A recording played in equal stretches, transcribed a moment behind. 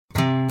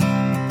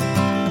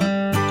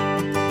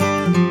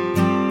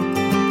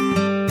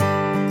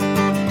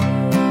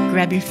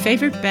grab your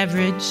favorite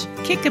beverage,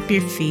 kick up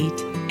your feet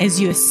as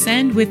you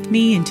ascend with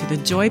me into the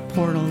joy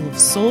portal of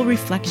soul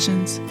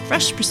reflections,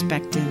 fresh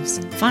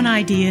perspectives, fun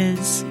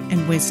ideas,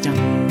 and wisdom.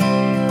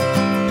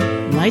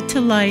 Light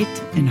to light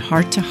and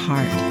heart to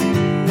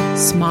heart.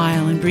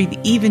 Smile and breathe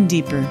even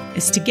deeper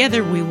as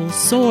together we will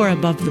soar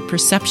above the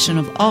perception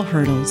of all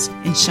hurdles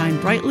and shine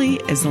brightly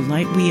as the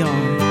light we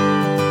are.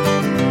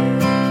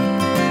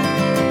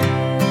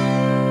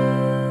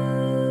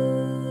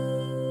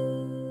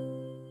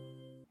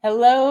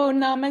 Hello,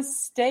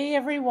 namaste,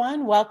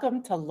 everyone.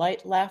 Welcome to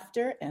Light,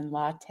 Laughter, and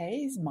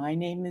Lattes. My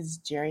name is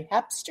Jerry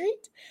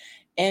Hapstreet,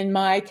 and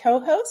my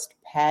co-host,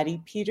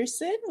 Patty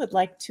Peterson, would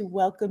like to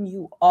welcome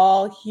you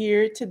all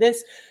here to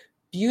this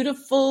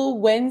beautiful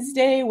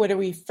Wednesday. What are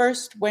we,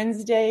 first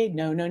Wednesday?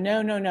 No.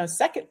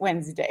 Second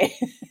Wednesday.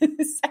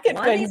 Second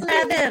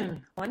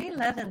 111.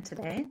 111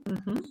 today.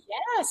 Mm-hmm.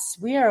 Yes,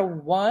 we are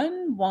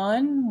 1,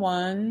 1,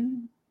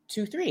 1,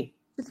 2, 3.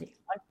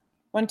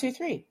 1, 2,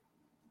 3.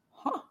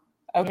 Huh.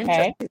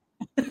 Okay.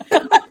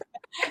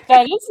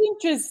 That is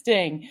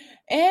interesting.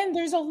 And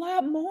there's a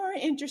lot more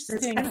interesting.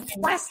 It's kind of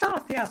blast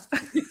off, yeah.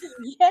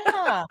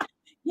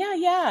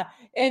 Yeah.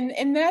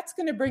 And that's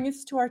going to bring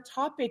us to our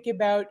topic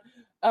about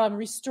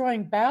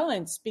restoring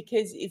balance,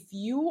 because if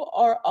you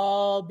are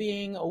all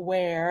being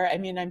aware, I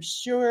mean, I'm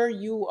sure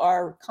you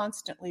are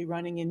constantly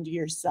running into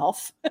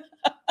yourself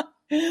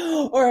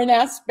or an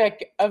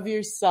aspect of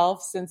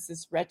yourself since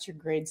this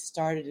retrograde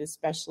started,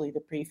 especially the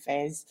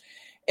pre-phase.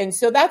 And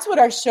so that's what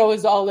our show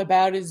is all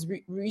about, is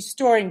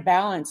restoring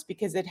balance,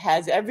 because it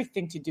has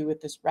everything to do with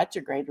this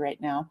retrograde right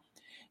now.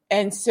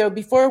 And so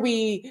before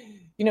we,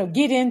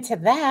 get into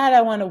that,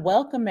 I want to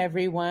welcome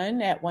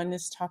everyone at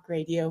Oneness Talk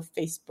Radio,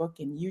 Facebook,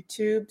 and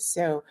YouTube.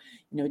 So,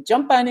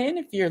 jump on in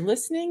if you're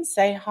listening,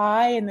 say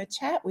hi in the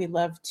chat. We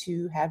love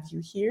to have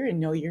you here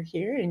and know you're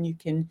here, and you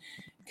can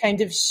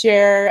kind of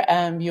share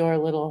your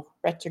little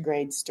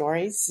retrograde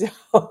stories.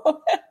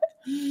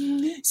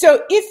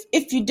 So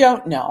if you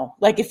don't know,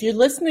 like if you're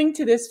listening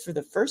to this for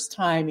the first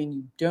time and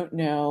you don't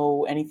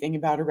know anything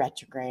about a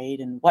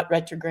retrograde and what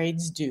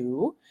retrogrades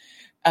do,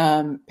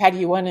 Patty,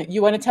 you want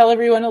to tell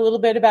everyone a little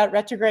bit about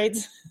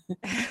retrogrades?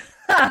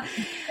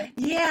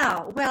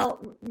 Yeah,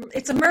 well,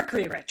 it's a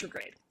Mercury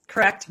retrograde,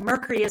 correct?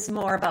 Mercury is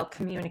more about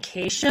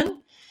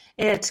communication.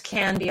 It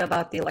can be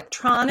about the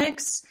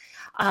electronics.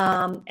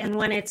 And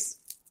when it's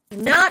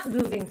not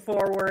moving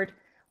forward,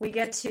 we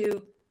get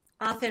to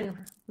often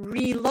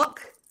relook,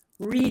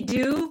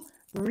 redo,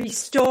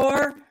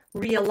 restore,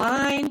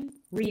 realign,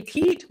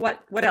 repeat.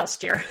 What else,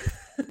 dear?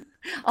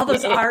 All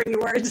those RE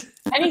words.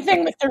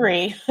 Anything with the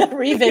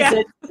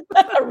revisit,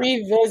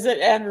 revisit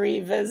and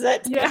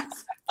revisit.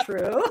 Yes,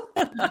 true.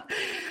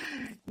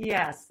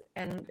 Yes,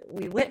 and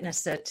we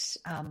witness it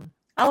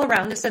all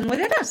around us and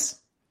within us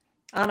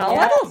on all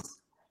levels.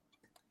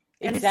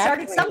 And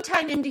Exactly. It started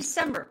sometime in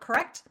December,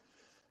 correct?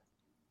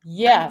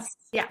 Yes.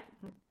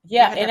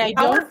 Yeah, and I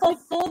powerful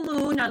full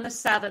moon on the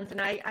 7th,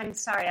 and I'm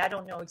sorry, I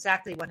don't know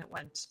exactly when it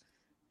went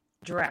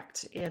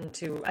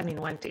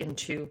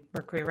into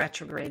Mercury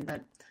retrograde,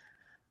 but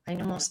I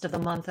know most of the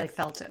month I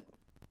felt it.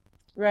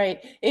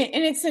 Right.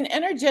 And it's an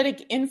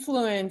energetic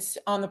influence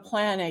on the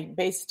planet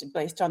based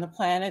on the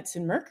planets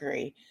and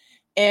Mercury.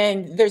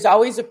 And there's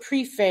always a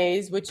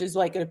pre-phase, which is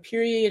like a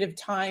period of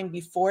time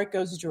before it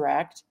goes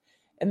direct.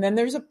 And then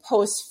there's a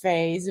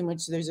post-phase in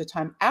which there's a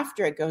time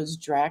after it goes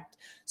direct.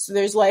 So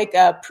there's like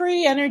a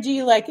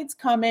pre-energy, like it's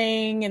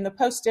coming, and the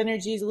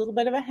post-energy is a little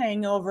bit of a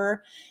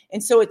hangover.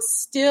 And so it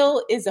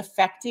still is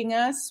affecting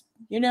us,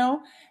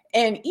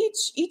 and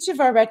each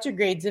of our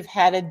retrogrades have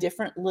had a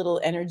different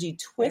little energy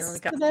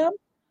twist to them.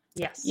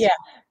 Yes. Yeah.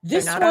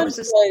 This one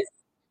was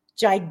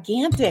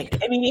gigantic.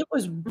 I mean, it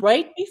was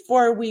right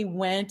before we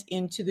went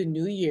into the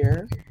new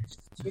year,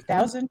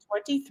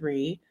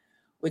 2023,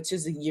 which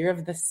is the year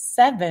of the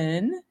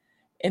 7.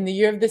 And the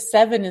year of the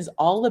 7 is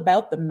all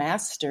about the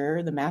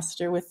master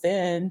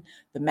within,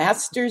 the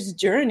master's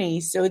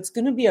journey. So it's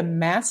going to be a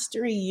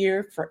mastery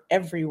year for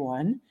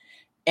everyone.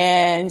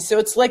 And so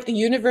it's like the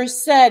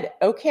universe said,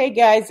 okay,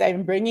 guys,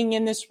 I'm bringing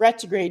in this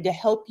retrograde to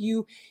help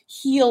you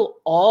heal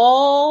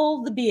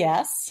all the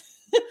BS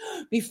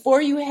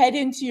before you head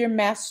into your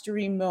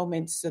mastery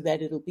moment so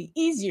that it'll be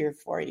easier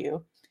for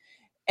you.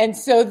 And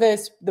so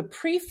the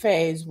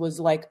pre-phase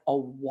was like a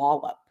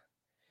wallop.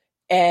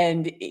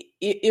 And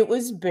it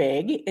was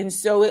big. And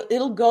so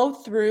it'll go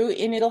through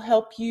and it'll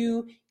help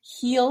you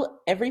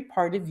heal every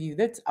part of you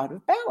that's out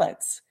of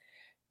balance.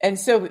 And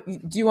so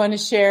do you want to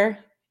share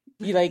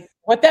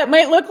what that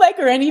might look like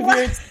or any of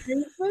your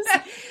experiences?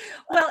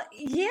 Well,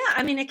 yeah,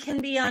 I mean, it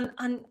can be on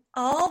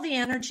all the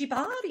energy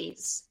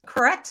bodies,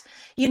 correct?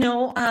 I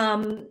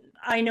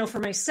know for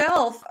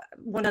myself,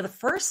 one of the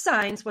first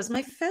signs was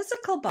my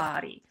physical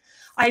body.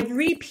 I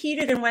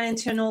repeated and went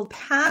into an old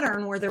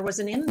pattern where there was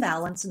an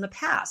imbalance in the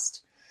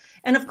past.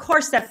 And of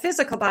course, that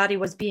physical body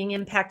was being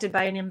impacted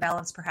by an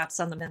imbalance, perhaps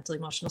on the mental,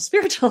 emotional,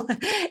 spiritual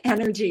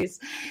energies.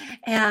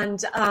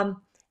 And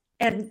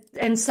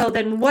so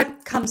then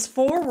what comes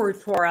forward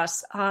for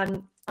us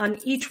on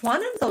each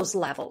one of those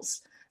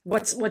levels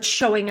what's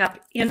showing up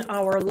in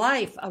our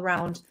life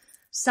around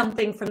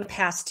something from the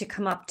past to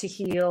come up to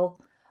heal,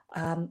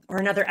 or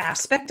another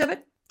aspect of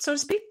it, so to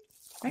speak.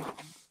 Right?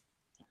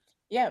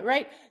 Yeah,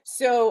 right.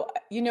 So,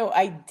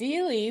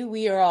 ideally,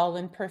 we are all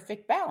in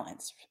perfect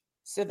balance.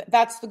 So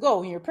that's the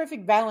goal. When you're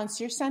perfect balance,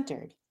 you're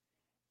centered.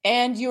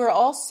 And you're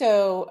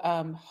also,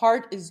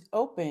 heart is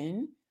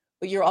open,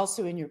 but you're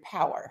also in your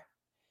power.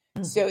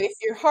 Mm-hmm. So if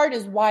your heart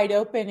is wide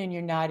open and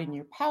you're not in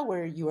your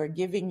power, you are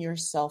giving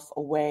yourself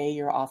away.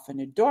 You're often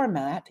a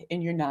doormat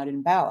and you're not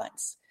in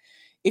balance.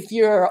 If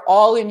you're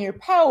all in your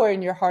power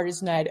and your heart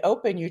is not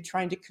open, you're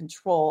trying to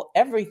control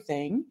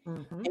everything,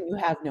 mm-hmm. and you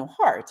have no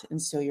heart.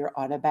 And so you're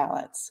out of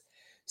balance.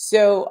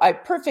 So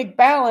perfect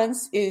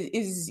balance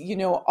is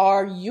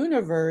our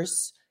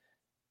universe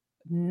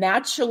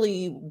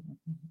naturally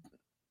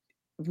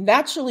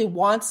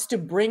wants to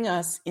bring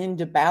us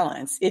into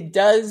balance. It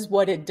does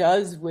what it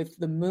does with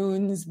the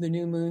moons, the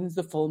new moons,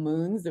 the full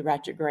moons, the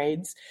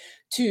retrogrades,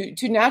 to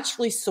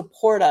naturally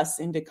support us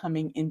into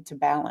coming into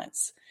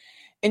balance.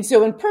 And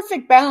so in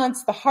perfect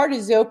balance, the heart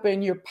is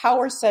open, your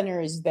power center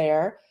is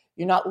there.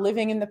 You're not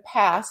living in the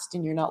past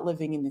and you're not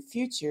living in the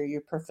future.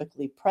 You're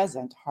perfectly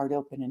present, heart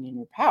open and in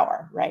your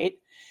power, right?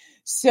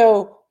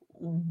 So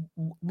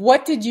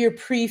what did your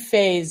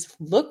pre-phase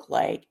look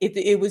like?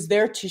 It was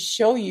there to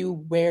show you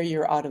where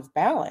you're out of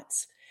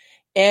balance.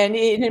 And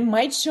it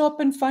might show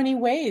up in funny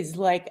ways.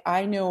 Like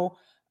I know,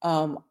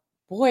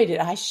 boy, did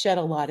I shed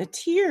a lot of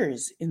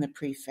tears in the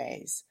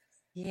pre-phase.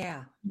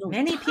 Yeah.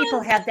 Many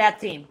people had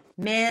that theme.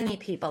 Many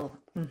people.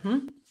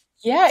 Mm-hmm.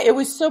 Yeah, it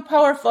was so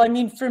powerful. I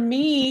mean, for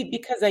me,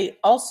 because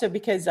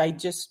I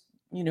just,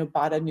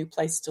 bought a new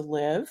place to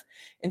live.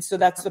 And so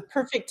that's the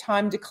perfect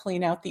time to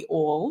clean out the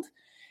old.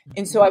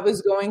 And so I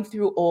was going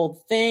through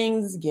old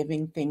things,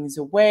 giving things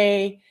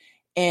away,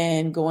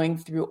 and going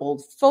through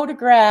old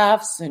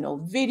photographs and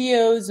old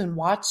videos and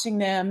watching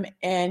them.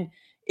 And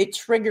it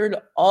triggered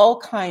all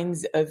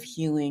kinds of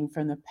healing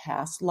from the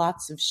past,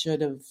 lots of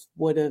should-have,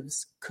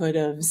 would-haves,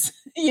 could-haves,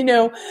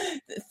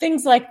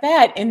 things like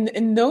that.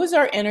 And those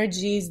are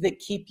energies that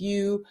keep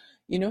you,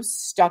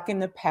 stuck in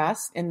the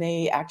past, and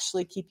they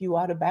actually keep you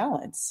out of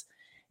balance.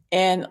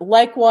 And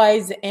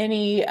likewise,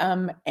 any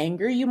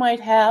anger you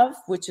might have,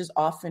 which is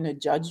often a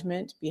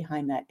judgment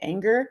behind that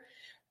anger.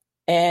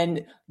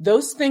 And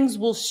those things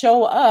will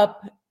show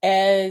up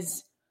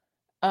as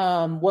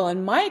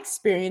in my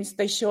experience,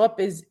 they show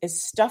up as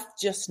stuff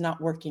just not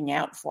working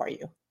out for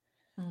you.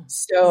 Mm-hmm.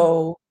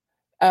 So,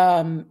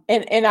 and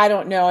I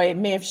don't know, it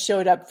may have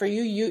showed up for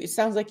you. It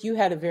sounds like you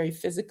had a very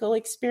physical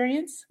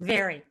experience.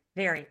 Very,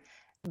 very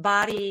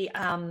body.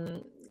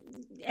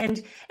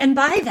 And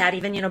by that,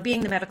 even,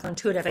 being the medical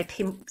intuitive, I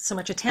pay so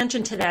much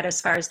attention to that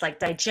as far as like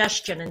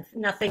digestion and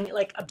nothing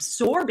like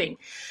absorbing.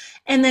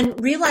 And then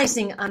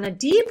realizing on a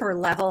deeper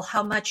level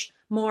how much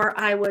more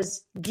I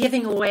was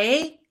giving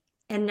away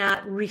and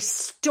not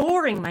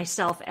restoring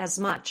myself as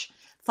much,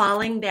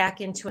 falling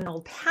back into an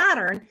old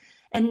pattern,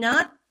 and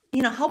not,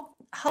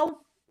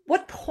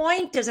 what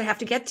point does it have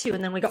to get to?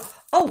 And then we go,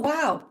 oh,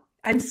 wow,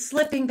 I'm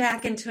slipping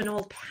back into an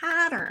old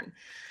pattern.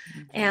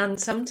 Mm-hmm. And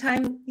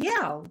sometimes,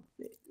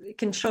 it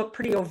can show up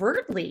pretty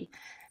overtly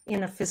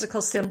in a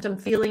physical symptom,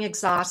 feeling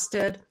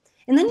exhausted.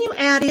 And then you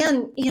add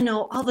in,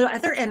 all the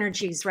other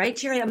energies, right,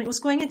 Jerry? I mean, it was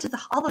going into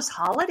all those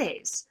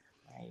holidays.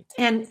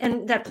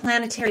 And that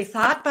planetary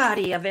thought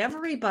body of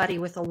everybody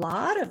with a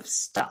lot of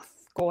stuff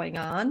going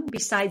on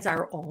besides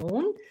our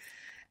own.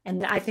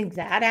 And I think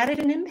that added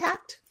an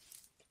impact.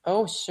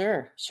 Oh,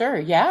 sure.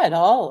 Yeah,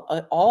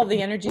 all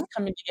the energies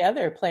coming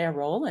together play a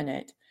role in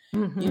it.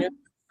 Mm-hmm.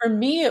 For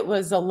me, it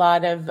was a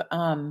lot of,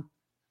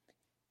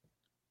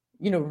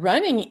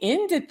 running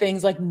into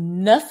things like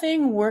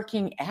nothing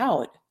working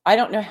out. I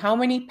don't know how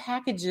many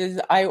packages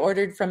I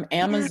ordered from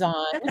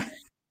Amazon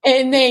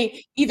and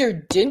they either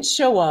didn't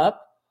show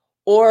up,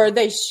 or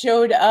they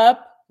showed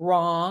up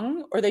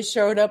wrong, or they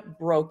showed up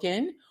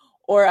broken,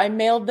 or I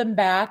mailed them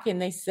back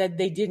and they said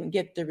they didn't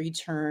get the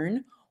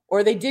return,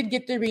 or they did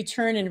get the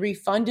return and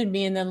refunded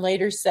me and then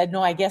later said,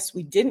 no, I guess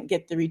we didn't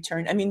get the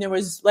return. I mean, there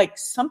was like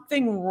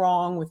something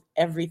wrong with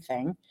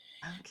everything.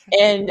 Okay.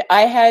 And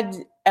I had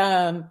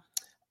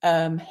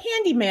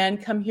handyman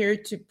come here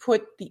to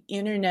put the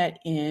internet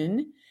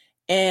in,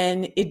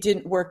 and it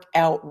didn't work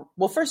out.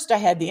 Well, first I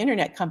had the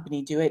internet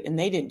company do it and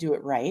they didn't do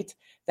it right.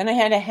 Then I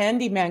had a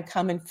handyman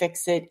come and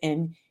fix it,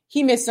 and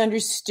he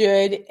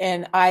misunderstood,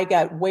 and I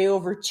got way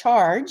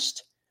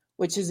overcharged,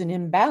 which is an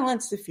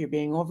imbalance if you're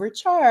being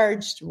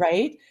overcharged,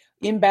 right?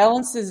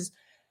 Imbalance is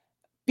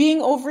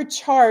being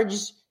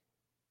overcharged.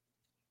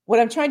 What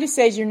I'm trying to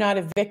say is you're not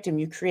a victim.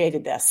 You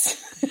created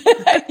this.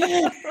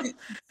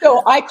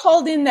 So I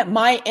called in that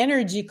my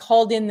energy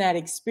called in that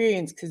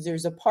experience because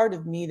there's a part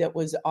of me that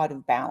was out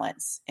of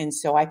balance. And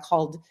so I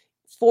called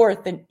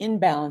forth an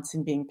imbalance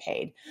in being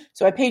paid.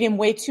 So I paid him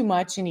way too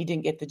much and he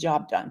didn't get the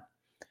job done.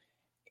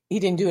 He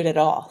didn't do it at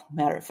all,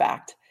 matter of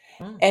fact.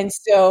 And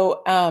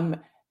so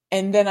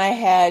And then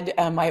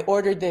I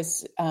ordered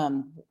this,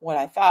 what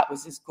I thought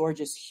was this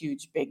gorgeous,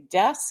 huge, big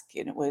desk,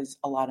 and it was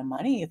a lot of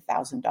money,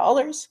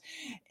 $1,000.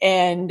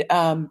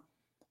 And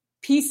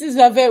pieces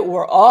of it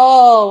were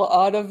all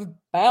out of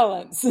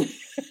balance.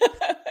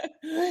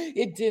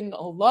 It didn't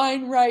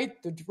align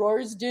right. The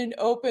drawers didn't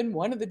open.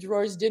 One of the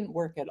drawers didn't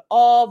work at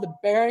all. The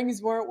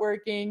bearings weren't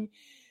working.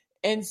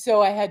 And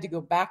so I had to go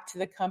back to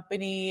the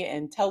company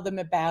and tell them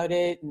about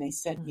it. And they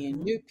sent me a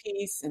new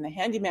piece, and the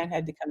handyman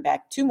had to come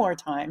back 2 more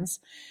times.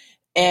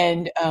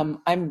 And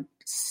I'm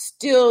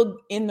still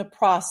in the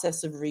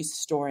process of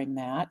restoring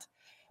that.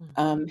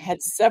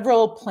 Had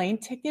several plane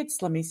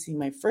tickets. Let me see.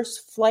 My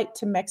first flight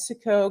to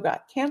Mexico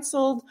got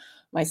canceled.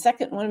 My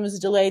second one was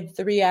delayed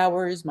 3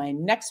 hours. My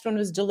next one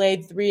was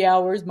delayed 3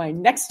 hours. My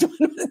next one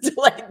was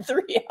delayed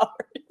 3 hours.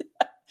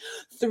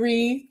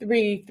 Three.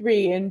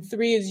 And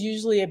 3 is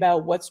usually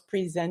about what's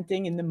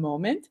presenting in the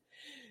moment.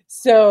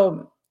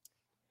 So,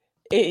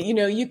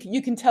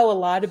 you can tell a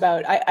lot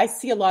about, I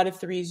see a lot of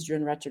 3s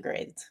during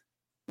retrogrades.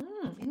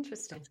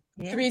 Interesting.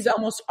 Yeah. 3s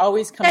almost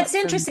always come That's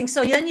interesting.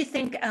 So then you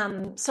think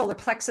solar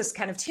plexus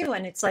kind of too,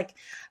 and it's like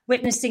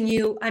witnessing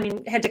you,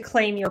 had to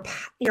claim your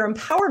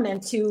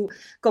empowerment to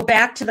go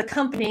back to the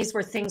companies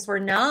where things were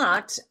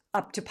not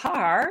up to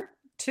par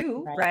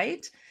too,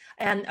 right?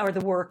 Or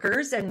the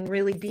workers, and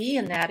really be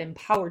in that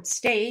empowered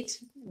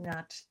state,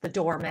 not the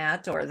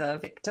doormat or the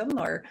victim,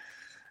 or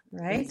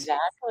right?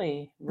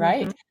 Exactly.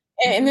 Right.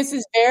 And this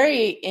is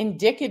very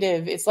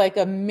indicative. It's like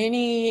a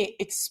mini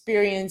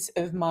experience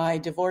of my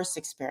divorce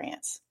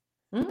experience,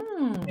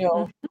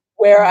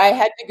 where I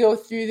had to go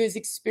through those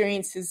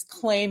experiences,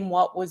 claim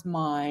what was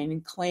mine,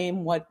 and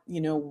claim what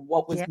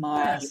was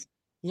my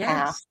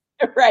past,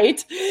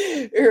 right?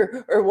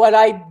 Or what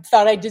I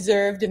thought I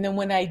deserved. And then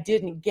when I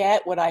didn't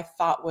get what I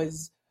thought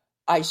was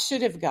I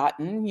should have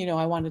gotten,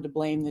 I wanted to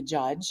blame the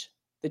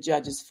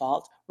judge's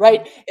fault,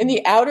 right? And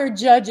the outer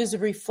judge is a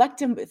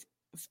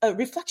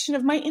reflection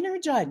of my inner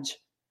judge,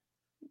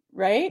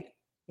 right?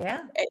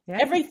 Yeah.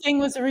 Everything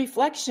was a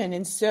reflection.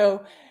 And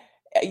so,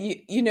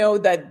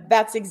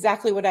 that's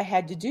exactly what I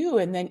had to do.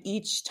 And then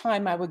each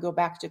time I would go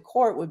back to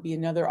court would be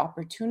another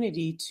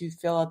opportunity to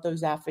fill out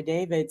those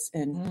affidavits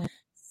and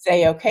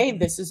say, okay,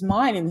 this is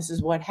mine, and this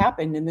is what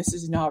happened, and this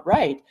is not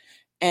right.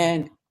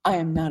 And I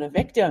am not a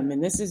victim,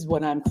 and this is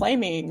what I'm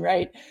claiming,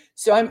 right?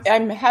 So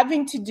I'm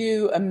having to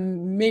do a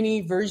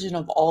mini version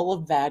of all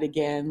of that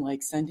again,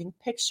 like sending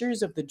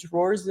pictures of the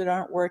drawers that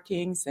aren't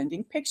working,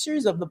 sending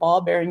pictures of the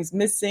ball bearings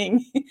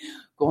missing,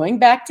 going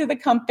back to the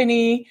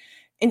company.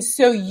 And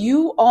so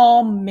you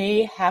all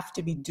may have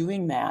to be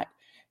doing that.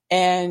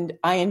 And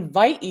I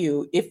invite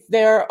you, if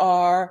there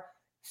are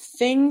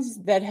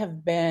things that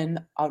have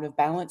been out of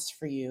balance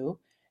for you,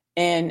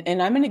 and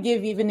I'm going to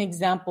give even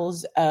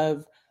examples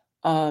of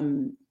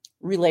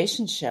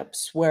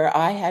relationships where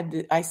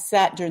I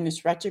sat during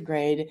this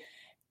retrograde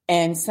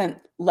and sent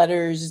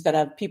letters that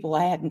of people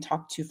I hadn't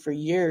talked to for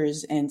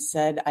years and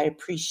said, I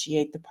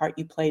appreciate the part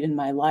you played in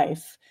my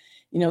life.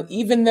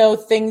 Even though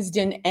things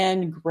didn't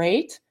end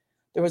great,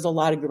 there was a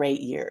lot of great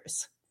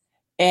years.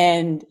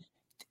 And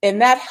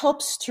that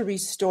helps to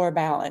restore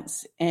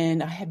balance.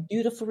 And I had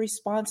beautiful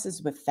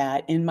responses with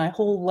that. And my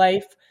whole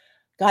life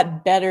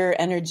got better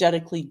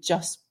energetically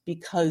just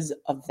because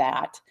of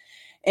that.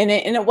 And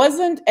it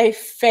wasn't a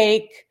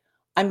fake,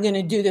 I'm going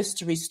to do this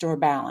to restore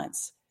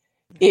balance.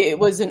 It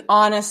was an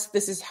honest,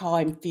 this is how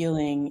I'm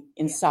feeling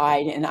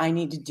inside, and I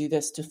need to do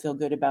this to feel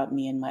good about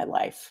me and my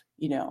life.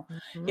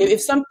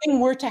 If something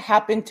were to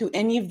happen to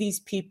any of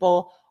these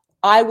people,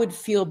 I would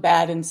feel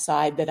bad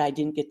inside that I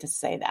didn't get to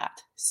say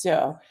that.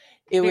 So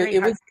it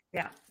was,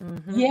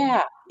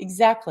 yeah,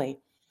 exactly.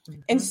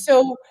 And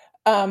so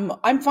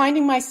I'm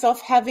finding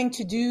myself having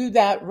to do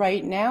that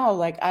right now.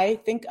 Like, I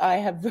think I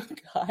have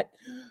got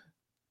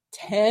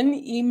 10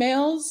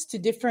 emails to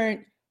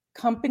different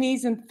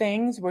companies and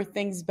things where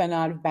things been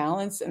out of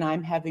balance, and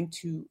I'm having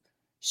to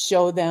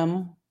show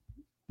them,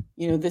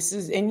 this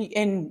is,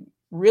 and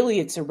really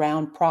it's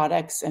around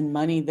products and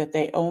money that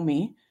they owe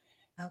me,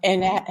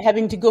 and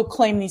having to go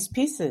claim these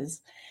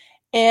pieces.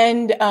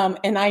 And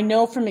I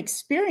know from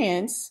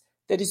experience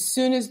that as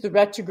soon as the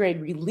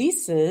retrograde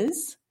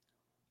releases,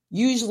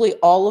 usually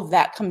all of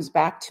that comes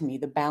back to me.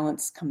 The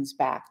balance comes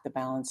back. The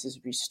balance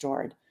is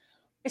restored.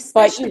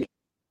 Especially,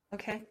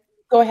 okay.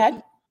 Go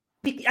ahead.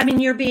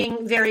 You're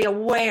being very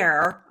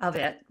aware of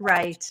it,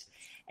 right?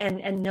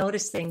 And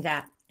noticing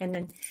that. And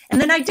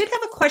then I did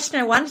have a question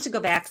I wanted to go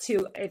back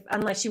to,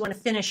 unless you want to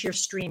finish your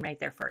stream right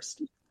there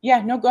first.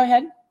 Yeah, no, go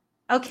ahead.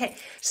 Okay.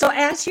 So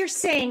as you're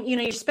saying,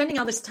 you're spending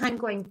all this time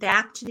going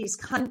back to these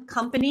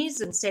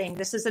companies and saying,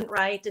 this isn't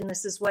right, and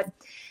this is what,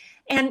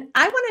 and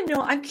I want to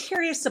know, I'm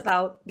curious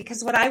about,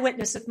 because what I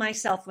witnessed of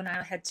myself when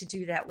I had to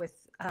do that with,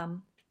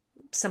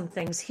 some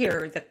things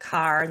here, the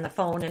car and the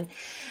phone, and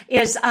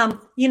is,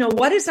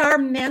 what is our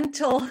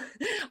mental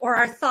or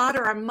our thought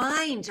or our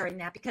mind during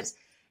that? Because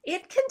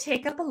it can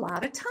take up a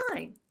lot of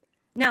time.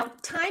 Now,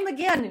 time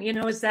again,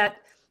 is that,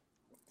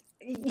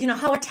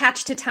 how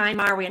attached to time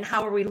are we, and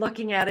how are we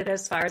looking at it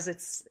as far as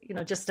it's,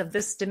 just of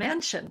this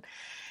dimension?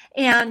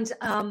 and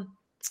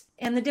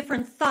the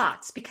different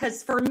thoughts,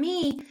 because for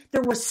me,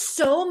 there was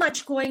so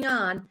much going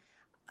on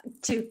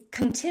to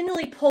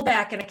continually pull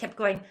back. And I kept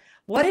going,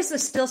 what is the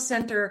still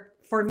center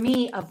for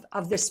me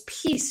of this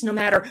peace, no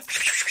matter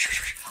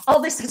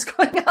all this is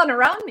going on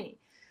around me?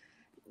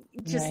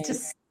 Just to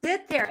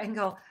sit there and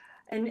go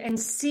and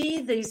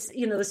see these,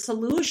 the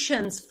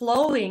solutions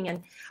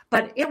flowing.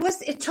 But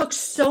it took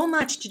so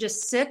much to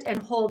just sit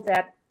and hold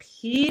that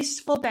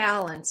peaceful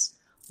balance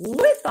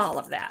with all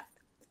of that.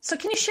 So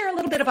can you share a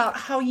little bit about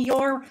how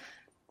your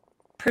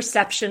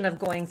perception of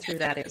going through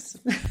that is?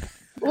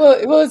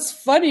 Well, it's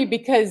funny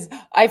because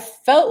I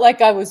felt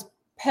like I was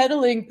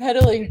pedaling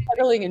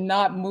and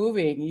not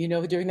moving,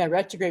 during that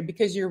retrograde,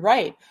 because you're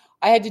right.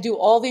 I had to do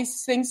all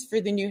these things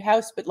for the new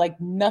house, but like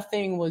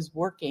nothing was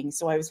working.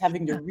 So I was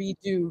having to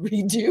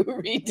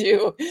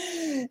redo.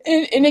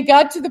 And it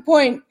got to the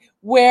point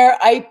where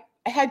I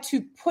had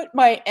to put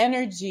my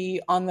energy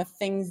on the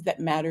things that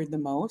mattered the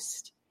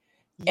most.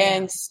 Yeah.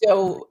 And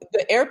so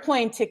the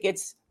airplane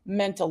tickets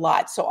meant a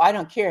lot. So I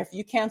don't care if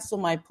you cancel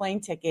my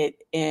plane ticket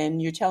and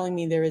you're telling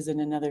me there isn't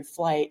another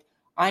flight.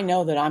 I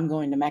know that I'm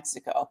going to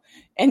Mexico.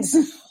 And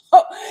so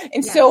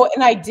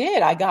I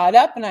did. I got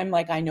up and I'm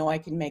like, I know I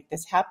can make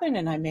this happen.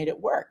 And I made it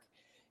work.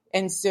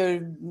 And so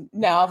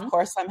now, of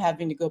course, I'm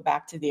having to go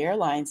back to the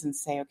airlines and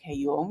say, okay,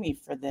 you owe me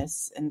for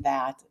this and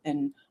that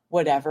and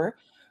whatever.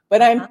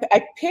 But I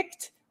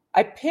picked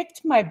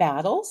my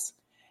battles.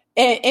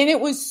 And it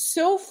was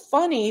so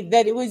funny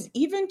that it was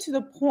even to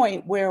the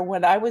point where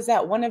when I was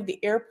at one of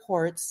the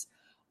airports,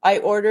 I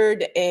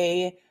ordered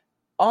a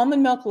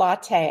almond milk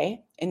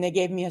latte and they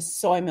gave me a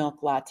soy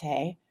milk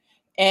latte.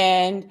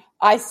 And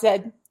I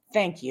said,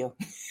 thank you.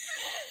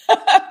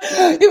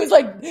 It was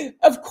like,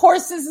 of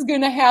course this is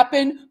going to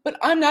happen, but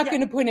I'm not going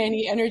to put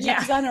any energy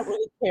because I don't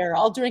really care.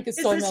 I'll drink a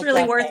soy milk latte. Is this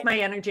really worth my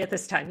energy at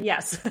this time?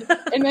 Yes.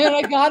 And then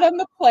I got on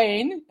the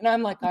plane and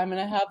I'm like, I'm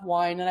going to have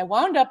wine. And I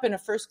wound up in a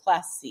first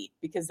class seat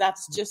because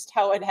that's just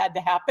how it had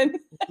to happen.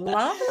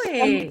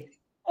 Lovely.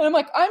 And I'm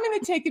like, I'm going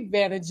to take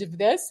advantage of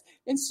this.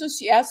 And so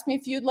she asked me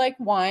if you'd like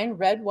wine,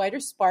 red, white, or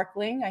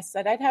sparkling. I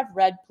said, I'd have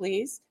red,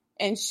 please.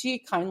 And she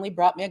kindly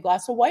brought me a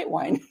glass of white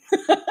wine.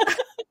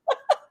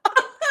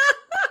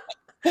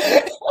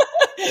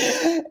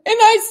 And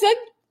I said,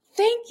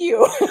 thank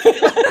you.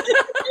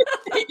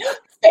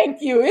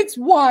 Thank you. It's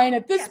wine.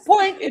 At this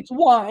point, it's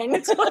wine.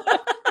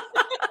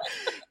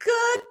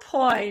 Good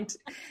point.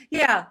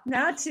 Yeah.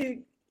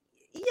 To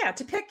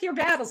pick your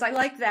battles. I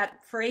like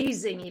that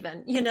phrasing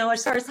even,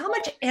 as far as how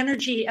much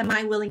energy am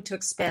I willing to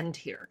expend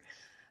here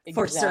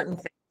for certain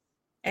things.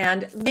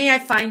 And may I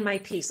find my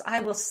peace.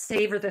 I will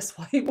savor this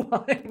white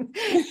wine.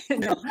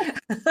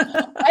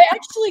 I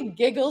actually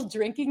giggled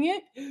drinking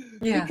it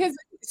because,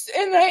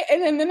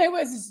 and then I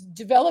was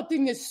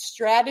developing this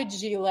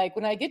strategy. Like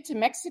when I get to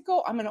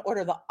Mexico, I'm going to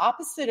order the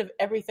opposite of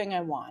everything I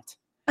want.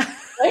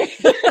 I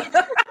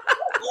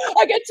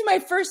get to my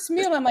first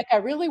meal. I'm like, I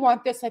really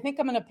want this. I think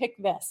I'm going to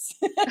pick this.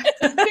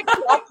 And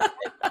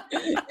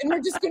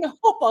we're just going to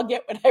hope I'll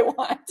get what I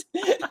want.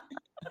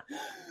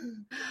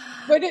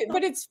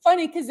 But it's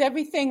funny because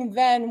everything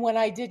then when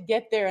I did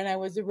get there and I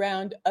was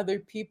around other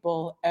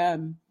people,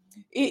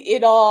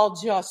 it all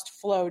just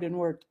flowed and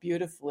worked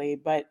beautifully.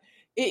 But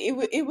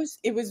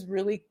it was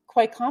really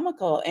quite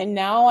comical. And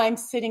now I'm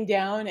sitting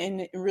down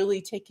and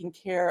really taking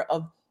care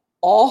of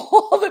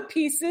all the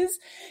pieces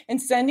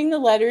and sending the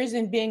letters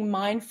and being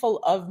mindful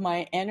of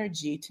my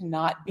energy to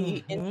not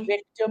be in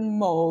victim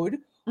mode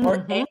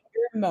or anger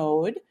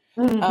mode.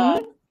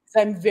 So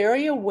I'm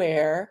very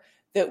aware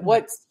that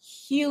what's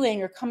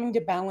healing or coming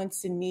to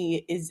balance in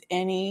me is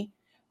any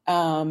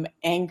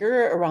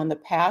anger around the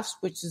past,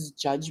 which is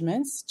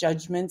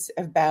judgments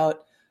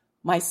about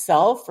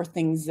myself or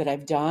things that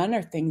I've done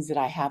or things that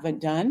I haven't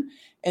done.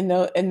 And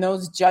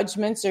those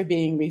judgments are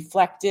being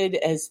reflected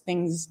as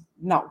things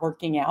not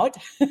working out.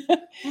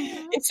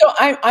 And so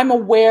I'm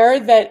aware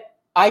that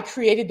I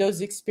created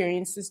those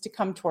experiences to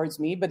come towards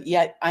me, but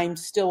yet I'm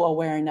still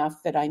aware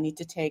enough that I need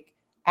to take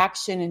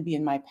action and be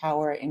in my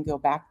power and go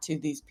back to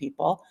these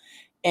people.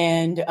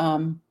 And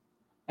I'm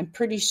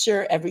pretty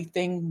sure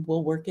everything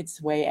will work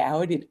its way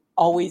out. It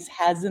always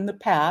has in the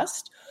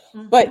past,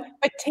 but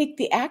take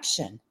the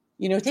action,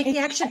 take the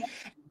action.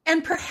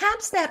 And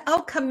perhaps that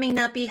outcome may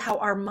not be how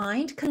our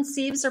mind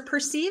conceives or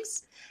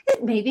perceives.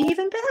 It may be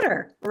even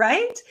better,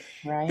 right?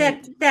 Right.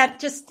 That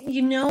just,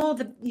 your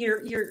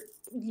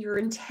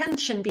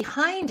intention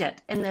behind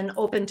it, and then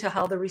open to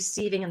how the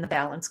receiving and the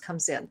balance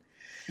comes in.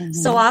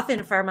 So often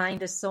if our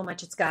mind is so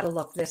much, it's got to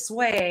look this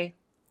way.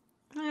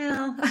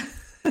 Well,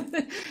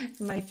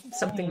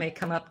 something may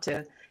come up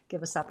to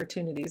give us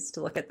opportunities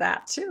to look at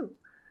that too.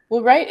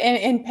 Well, right.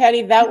 And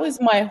Patty, that was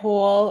my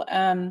whole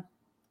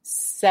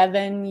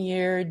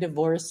 7-year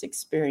divorce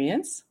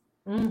experience.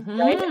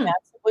 Right. And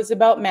that was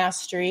about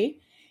mastery.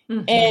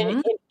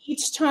 And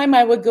each time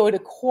I would go to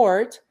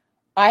court,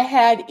 I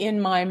had in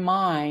my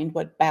mind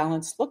what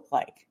balance looked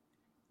like.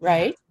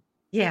 Right.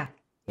 Yeah.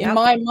 In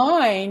my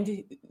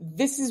mind,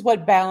 this is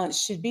what balance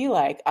should be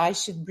like. I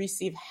should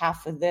receive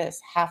half of this,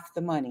 half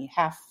the money,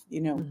 half,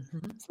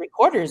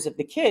 3/4 of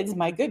the kids.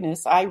 My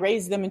goodness, I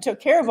raised them and took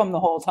care of them the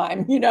whole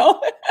time,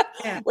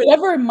 Yeah.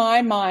 Whatever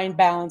my mind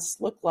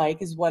balance looked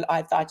like is what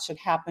I thought should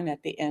happen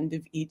at the end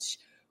of each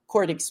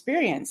court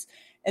experience.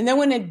 And then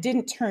when it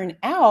didn't turn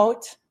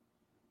out,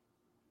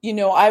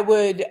 I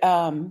would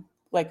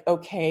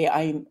okay,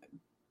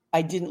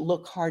 I didn't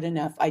look hard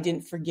enough. I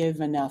didn't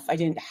forgive enough.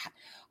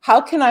 How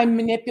can I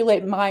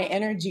manipulate my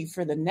energy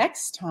for the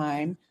next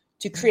time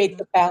to create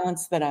the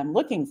balance that I'm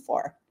looking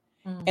for?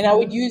 Mm-hmm. And I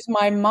would use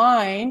my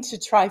mind to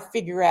try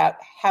figure out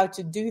how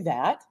to do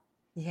that.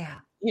 Yeah.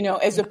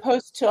 As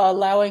opposed to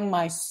allowing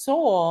my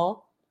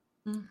soul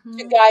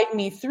to guide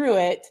me through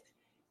it.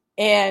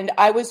 And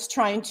I was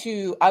trying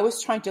to,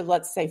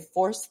 let's say,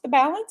 force the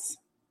balance.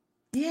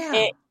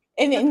 Yeah.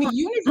 And the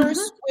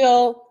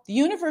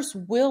universe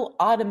will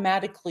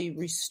automatically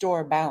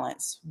restore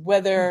balance,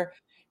 whether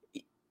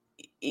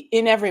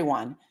in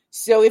everyone.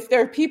 So if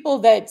there are people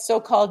that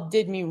so-called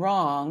did me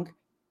wrong,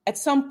 at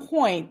some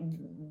point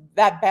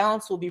that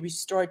balance will be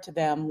restored to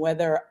them,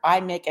 whether I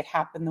make it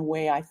happen the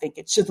way I think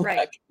it should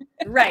look.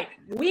 Right.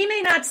 We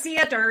may not see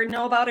it or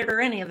know about it or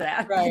any of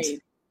that.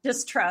 Right.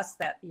 Just trust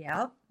that.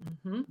 Yeah.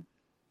 Mm-hmm.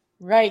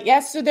 Right. Yeah.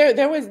 So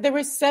there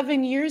was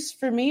 7 years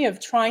for me of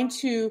trying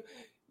to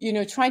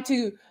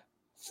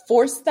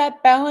force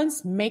that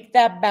balance, make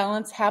that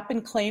balance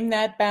happen, claim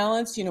that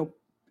balance,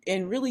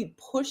 and really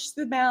push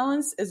the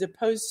balance, as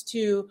opposed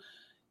to,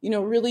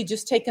 really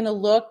just taking a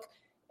look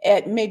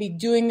at maybe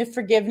doing the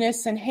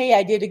forgiveness and, hey,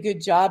 I did a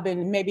good job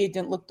and maybe it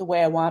didn't look the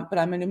way I want, but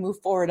I'm going to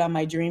move forward on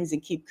my dreams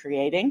and keep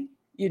creating,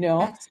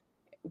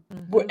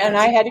 And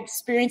I had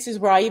experiences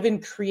where I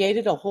even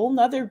created a whole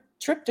nother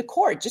trip to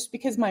court just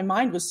because my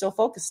mind was so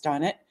focused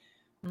on it.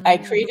 I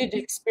created an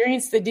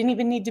experience that didn't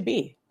even need to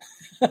be.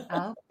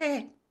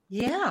 Okay.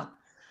 Yeah.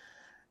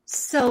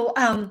 So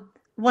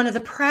one of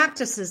the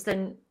practices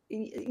then,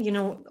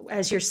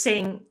 as you're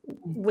saying,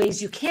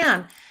 ways you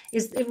can,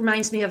 is it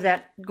reminds me of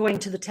that going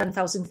to the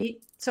 10,000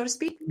 feet, so to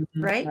speak,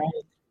 right?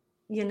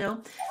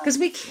 Because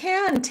we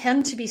can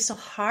tend to be so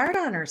hard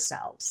on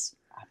ourselves.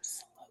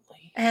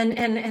 Absolutely.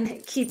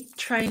 And keep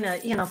trying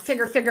to,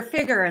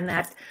 figure. And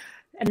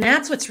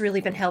that's what's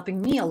really been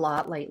helping me a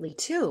lot lately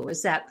too,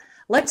 is that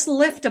let's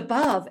lift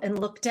above and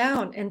look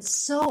down. And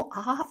so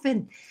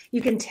often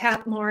you can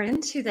tap more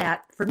into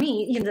that, for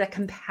me, that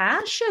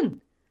compassion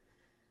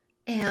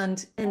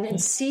and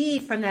see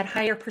from that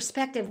higher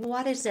perspective,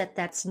 what is it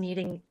that's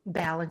needing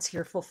balance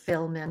here,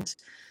 fulfillment,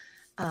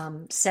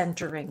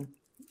 centering,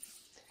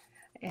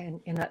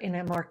 and in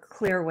a more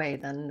clear way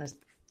than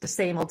the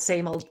same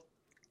old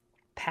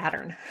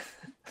pattern.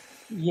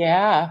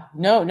 Yeah,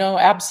 no,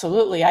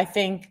 absolutely. I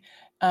think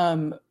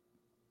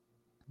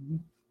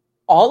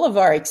all of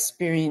our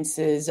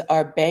experiences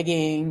are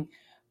begging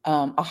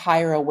a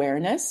higher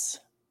awareness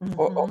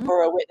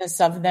or a witness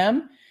of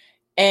them.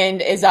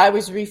 And as I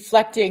was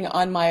reflecting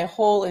on my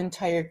whole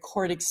entire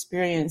court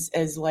experience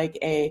as like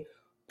a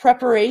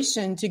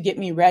preparation to get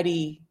me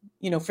ready,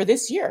 for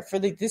this year, for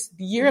this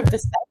year of the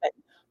 7,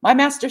 my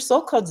master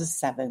soul code's a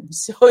 7.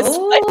 So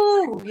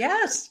it's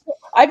yes.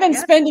 I've been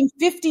spending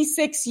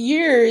 56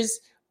 years,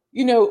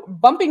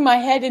 bumping my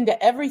head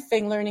into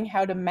everything, learning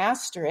how to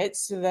master it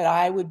so that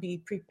I would be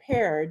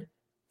prepared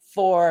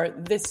for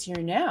this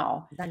year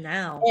now.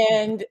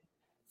 And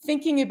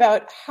thinking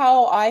about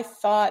how I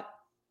thought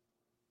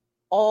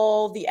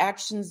all the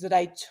actions that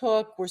I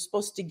took were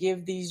supposed to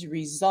give these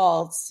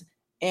results,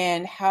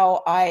 and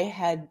how I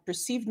had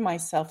perceived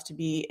myself to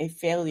be a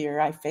failure.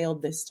 I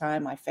failed this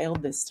time. I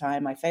failed this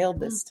time. I failed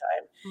this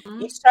time.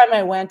 Mm-hmm. Each time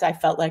I went, I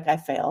felt like I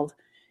failed.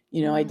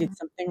 I did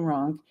something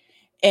wrong.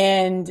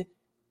 And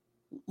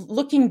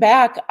looking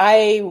back,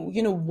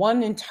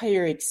 one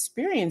entire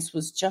experience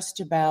was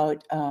just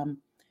about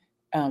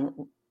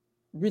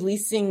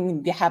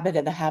releasing the habit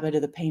of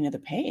the pain of the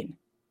pain.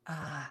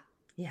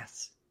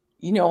 Yes.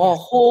 A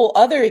whole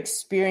other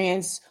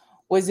experience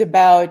was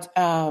about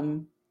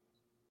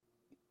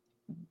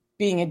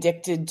being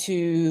addicted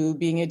to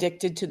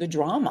the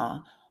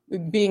drama,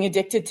 being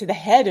addicted to the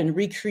head and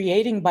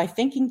recreating by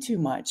thinking too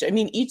much. I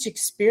mean, each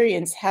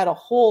experience had a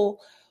whole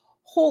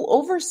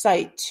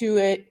oversight to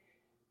it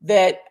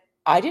that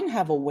I didn't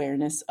have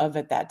awareness of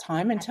at that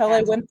time until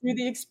I went through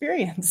the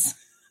experience.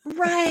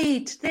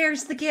 Right.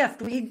 There's the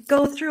gift. We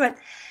go through it.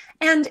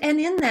 And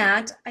in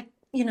that,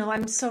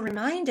 I'm so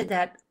reminded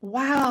that,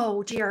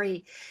 wow,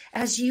 Jerry,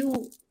 as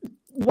you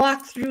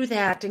walk through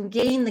that and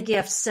gain the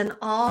gifts and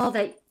all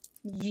that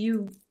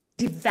you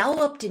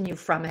developed in you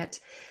from it,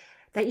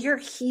 that you're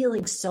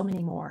healing so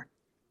many more,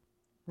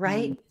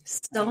 right?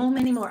 So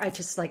many more. I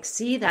just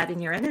see that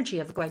in your energy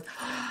of going,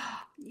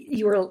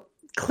 you were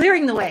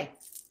clearing the way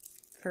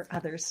for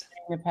others.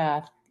 The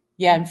path.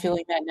 Yeah, I'm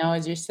feeling that now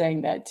as you're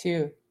saying that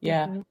too.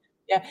 Yeah. Mm-hmm.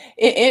 Yeah.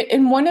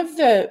 And one of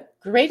the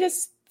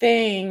greatest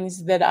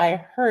things that I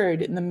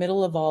heard in the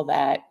middle of all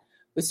that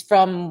was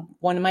from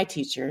one of my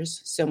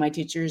teachers. So my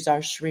teachers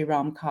are Sri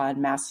Ram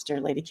Khan,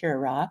 Master Lady Kira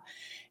Ra.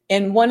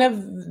 And one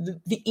of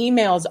the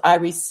emails I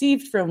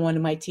received from one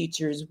of my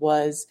teachers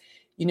was,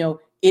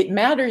 it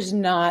matters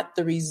not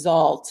the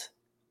result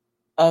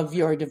of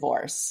your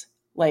divorce,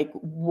 like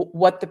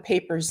what the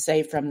papers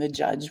say from the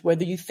judge,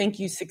 whether you think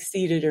you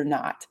succeeded or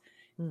not,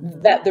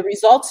 that the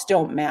results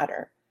don't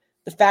matter.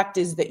 The fact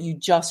is that you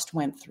just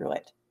went through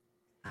it.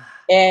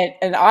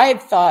 And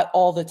I've thought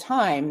all the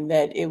time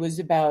that it was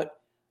about,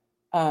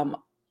 I'm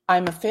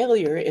a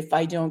failure if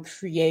I don't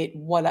create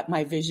what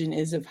my vision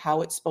is of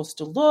how it's supposed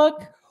to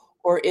look,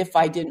 or if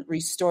I didn't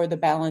restore the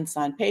balance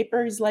on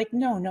paper. He's like,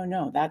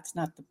 no, that's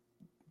not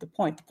the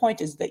point. The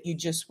point is that you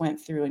just went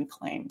through and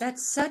claimed.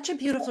 That's such a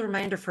beautiful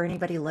reminder for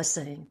anybody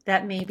listening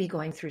that may be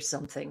going through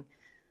something.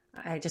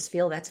 I just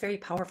feel that's very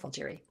powerful,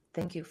 Jerry.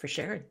 Thank you for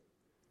sharing.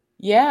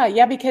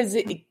 Yeah,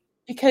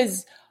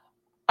 because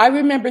I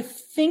remember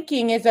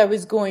thinking as I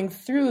was going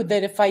through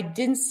that if I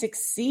didn't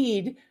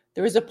succeed,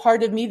 there was a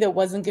part of me that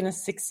wasn't going to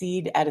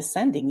succeed at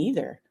ascending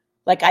either.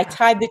 Like I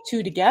tied the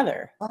two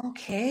together.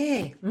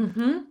 Okay.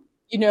 And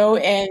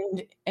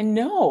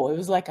no, it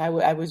was like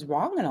I was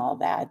wrong in all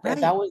that. Right.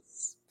 That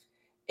was,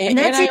 and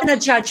that's even a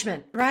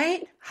judgment,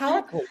 right?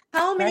 Exactly.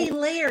 How many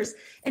layers,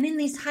 and in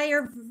these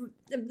higher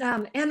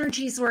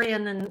energies we're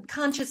in and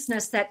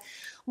consciousness that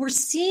we're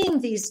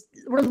seeing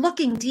we're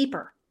looking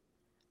deeper.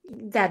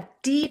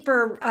 That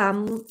deeper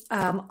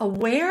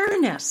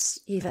awareness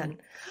even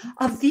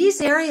of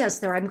these areas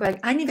there. I'm going,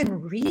 I didn't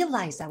even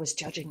realize I was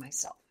judging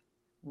myself.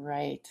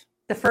 Right.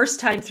 The first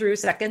time through,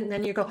 second, and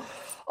then you go,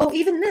 oh,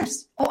 even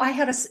this. Oh, I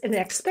had an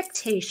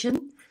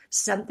expectation.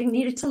 Something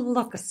needed to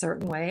look a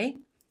certain way.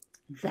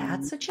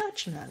 That's a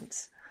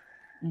judgment.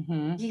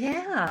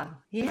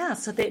 Yeah.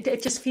 So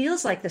it just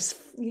feels like this,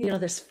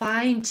 this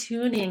fine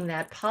tuning,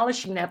 that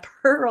polishing, that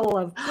pearl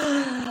of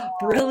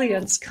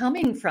brilliance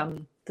coming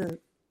from the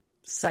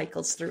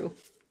cycles through.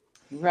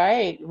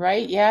 Right.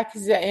 Yeah.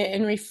 Because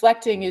in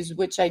reflecting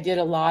which I did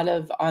a lot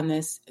of on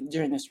this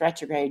during this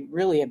retrograde,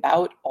 really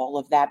about all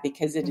of that,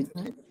 because it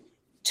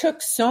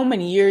took so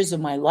many years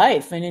of my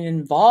life and it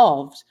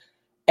involved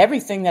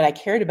everything that I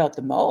cared about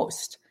the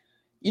most.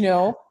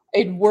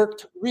 It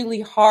worked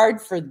really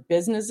hard for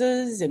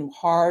businesses and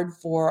hard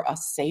for a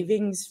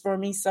savings for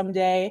me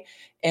someday,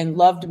 and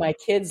loved my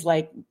kids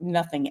like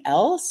nothing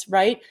else.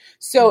 Right.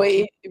 So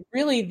it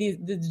really,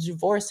 the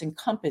divorce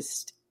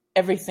encompassed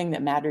everything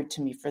that mattered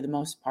to me for the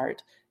most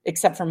part,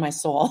 except for my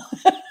soul.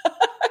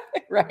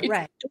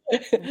 Right.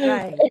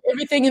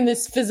 Everything in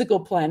this physical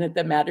planet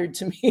that mattered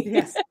to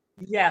me.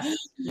 Yes.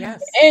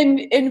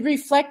 And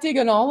reflecting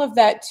on all of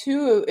that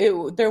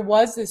too, there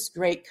was this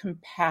great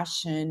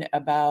compassion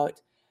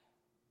about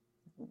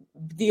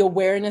the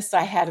awareness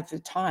I had at the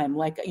time.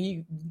 Like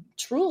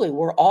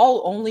we're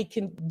all only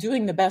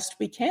doing the best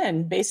we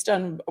can based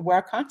on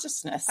our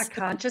consciousness. Our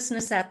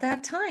consciousness at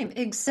that time.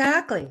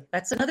 Exactly.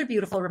 That's another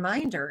beautiful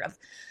reminder of,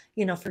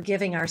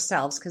 forgiving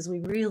ourselves, because we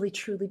really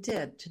truly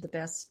did to the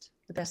best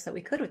that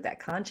we could with that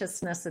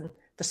consciousness and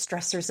the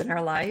stressors in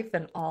our life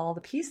and all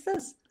the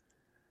pieces.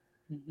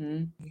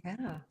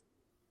 Yeah,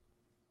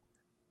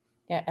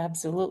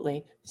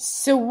 absolutely.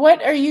 So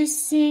what are you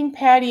seeing,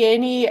 Patty?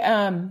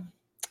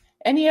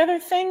 Any other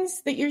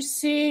things that you're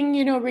seeing,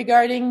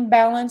 regarding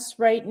balance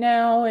right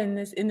now in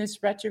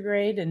this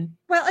retrograde? And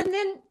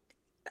then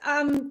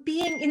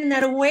being in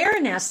that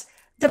awareness,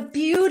 the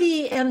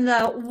beauty and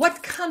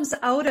what comes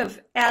out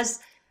of as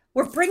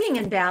we're bringing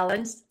in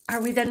balance,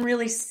 are we then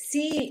really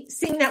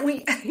seeing that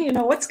we,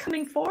 what's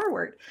coming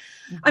forward?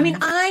 I mean,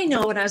 I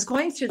know when I was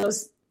going through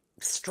those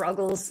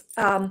struggles,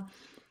 and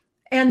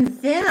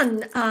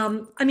then,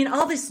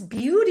 all this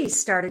beauty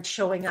started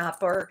showing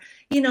up, or,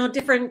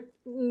 different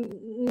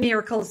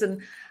miracles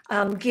and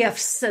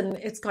gifts, and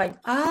it's going,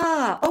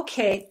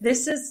 okay,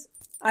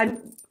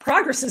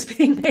 progress is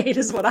being made,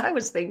 is what I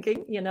was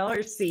thinking,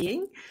 or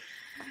seeing.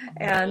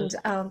 And,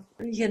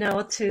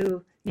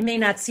 you may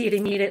not see it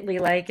immediately,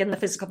 like in the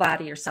physical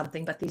body or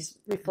something, but these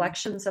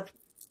reflections of,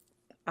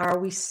 are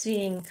we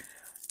seeing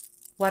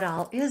what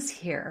all is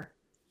here?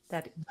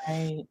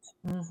 Right.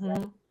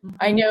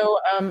 I know.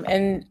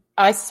 And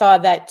I saw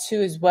that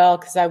too as well,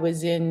 because I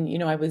was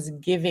I was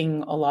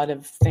giving a lot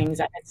of things.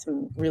 I had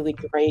some really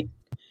great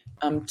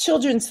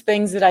children's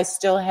things that I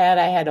still had.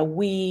 I had a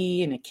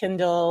Wii and a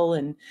Kindle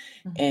and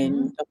a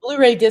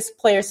Blu-ray disc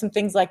player, some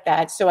things like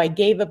that. So I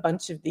gave a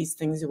bunch of these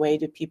things away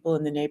to people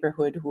in the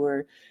neighborhood who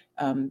were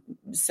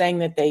saying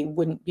that they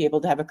wouldn't be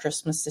able to have a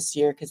Christmas this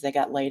year because they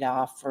got laid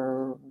off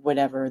or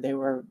whatever.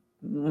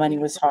 Money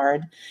was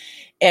hard.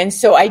 And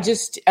so I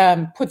just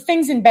put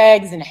things in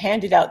bags and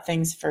handed out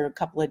things for a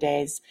couple of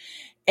days.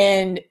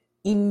 And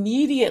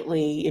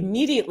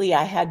immediately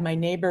I had my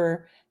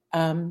neighbor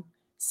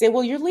say,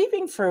 well, you're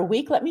leaving for a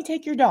week. Let me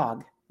take your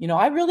dog.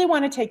 I really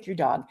want to take your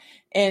dog.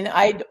 And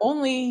I'd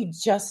only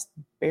just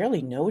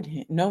barely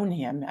known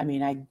him. I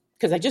mean,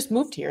 because I just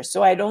moved here.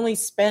 So I'd only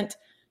spent,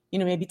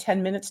 maybe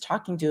 10 minutes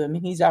talking to him,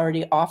 and he's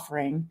already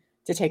offering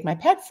to take my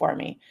pet for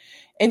me.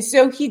 And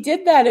so he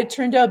did that. It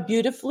turned out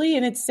beautifully,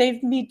 and it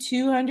saved me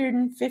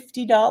 $250,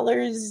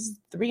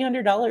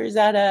 $300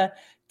 at a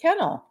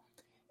kennel.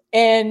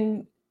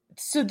 And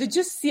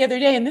just the other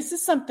day, and this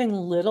is something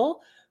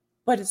little,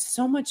 but it's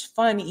so much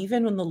fun,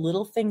 even when the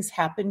little things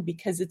happen,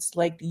 because it's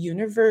like the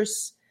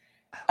universe.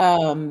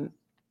 I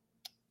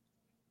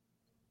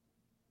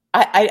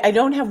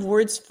don't have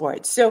words for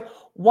it. So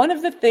one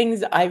of the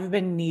things I've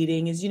been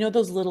needing is,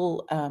 those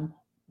little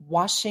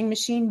washing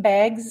machine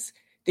bags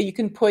that you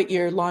can put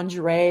your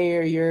lingerie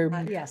or your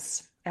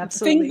yes,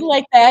 absolutely, things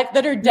like that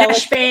are delicate.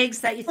 Mesh bags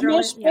that you throw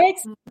mesh in.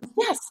 bags. Yep.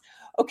 Yes.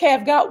 Okay,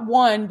 I've got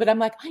one, but I'm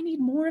like, I need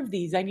more of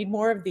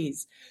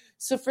these.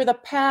 So for the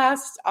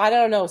past, I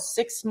don't know,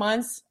 6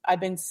 months, I've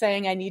been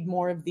saying I need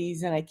more of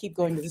these, and I keep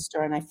going to the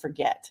store and I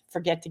forget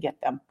to get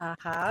them.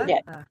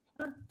 Forget.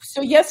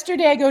 So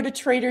yesterday I go to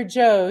Trader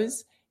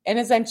Joe's, and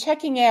as I'm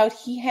checking out,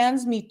 he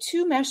hands me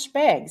 2 mesh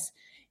bags.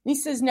 And he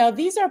says, now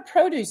these are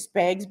produce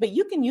bags, but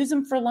you can use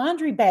them for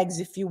laundry bags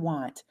if you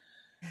want.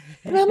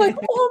 And I'm like,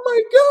 oh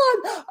my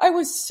God. I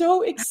was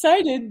so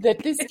excited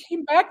that this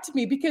came back to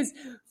me, because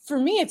for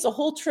me, it's a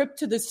whole trip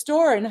to the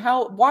store and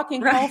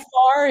walking how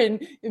far,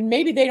 and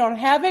maybe they don't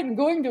have it, and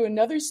going to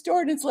another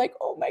store. And it's like,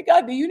 oh my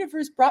God, the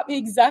universe brought me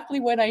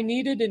exactly what I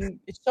needed. And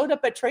it showed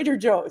up at Trader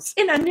Joe's.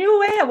 In a new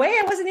way, a way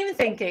I wasn't even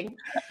thinking.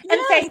 Yes. And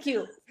thank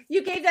you.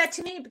 You gave that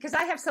to me, because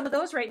I have some of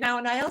those right now,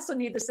 and I also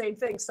need the same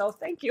thing. So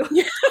thank you.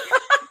 Yeah.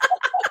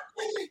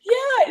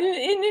 Yeah,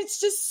 and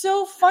it's just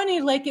so funny.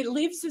 Like, it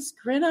leaves this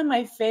grin on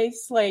my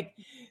face. Like,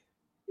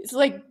 it's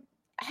like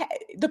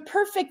the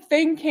perfect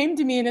thing came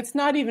to me, and it's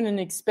not even an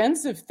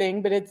expensive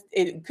thing, but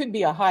it could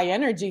be a high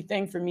energy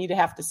thing for me to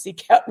have to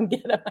seek out and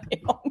get on my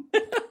own.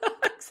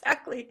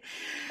 Exactly.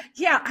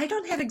 Yeah, I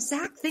don't have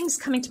exact things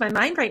coming to my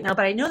mind right now,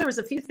 but I know there was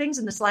a few things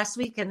in this last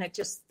week, and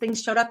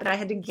things showed up, and I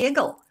had to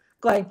giggle,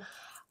 going,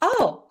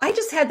 oh, I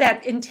just had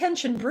that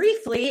intention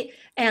briefly,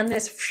 and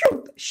this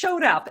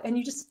showed up, and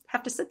you just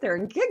have to sit there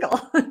and giggle.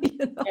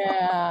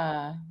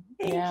 Yeah.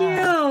 Thank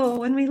you.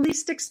 When we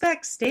least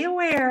expect, stay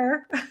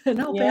aware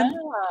and open.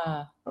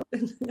 Yeah,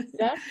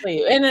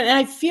 exactly. And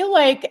I feel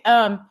like,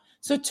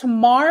 so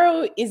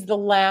tomorrow is the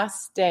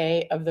last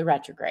day of the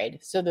retrograde.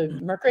 So the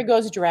Mercury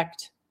goes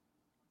direct.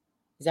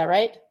 Is that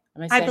right?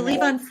 I believe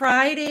on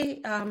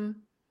Friday,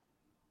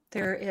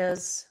 there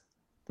is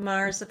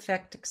Mars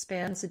effect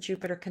expands, the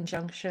Jupiter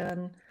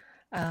conjunction.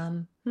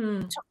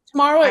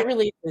 Tomorrow it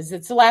releases.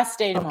 It's the last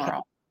day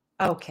tomorrow.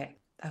 Okay.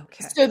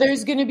 So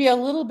there's going to be a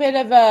little bit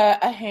of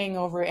a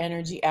hangover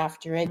energy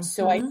after it. Mm-hmm.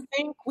 So I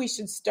think we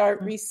should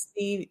start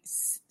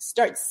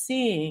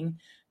seeing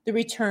the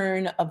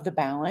return of the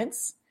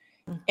balance,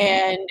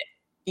 and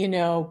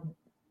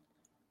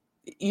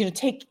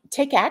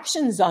take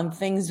actions on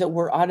things that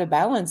were out of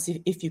balance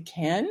if you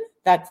can.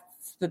 That's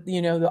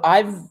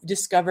I've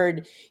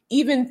discovered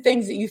even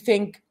things that you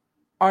think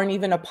aren't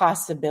even a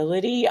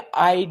possibility,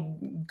 I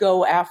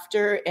go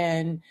after,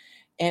 and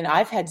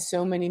I've had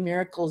so many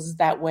miracles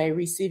that way,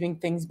 receiving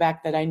things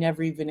back that I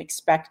never even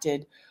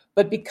expected.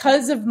 But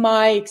because of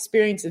my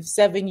experience of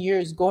 7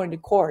 years going to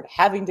court,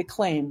 having to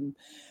claim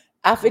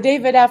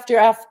affidavit after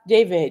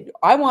affidavit,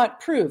 I want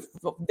proof.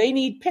 They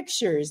need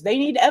pictures. They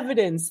need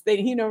evidence.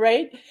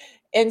 right?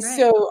 And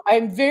so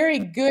I'm very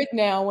good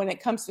now when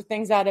it comes to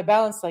things out of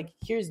balance. Like,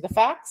 here's the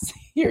facts.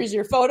 Here's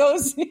your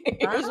photos.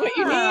 Here's what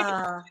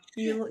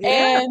you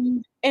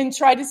need. And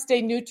try to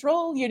stay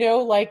neutral,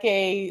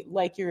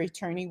 like your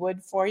attorney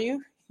would for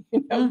you.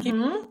 Keep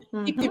the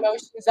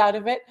emotions out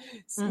of it.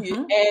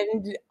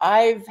 And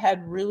I've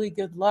had really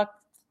good luck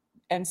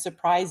and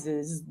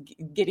surprises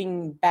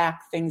getting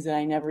back things that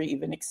I never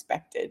even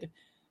expected.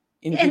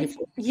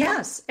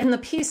 Yes. And the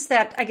piece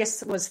that I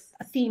guess was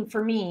a theme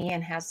for me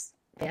and has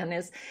been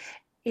is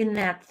in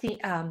that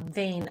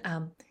vein,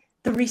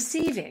 the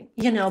receiving,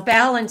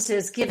 balance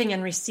is giving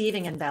and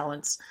receiving in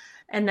balance.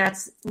 And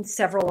that's in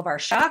several of our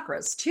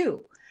chakras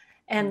too.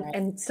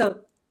 And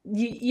so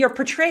you're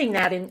portraying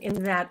that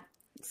in that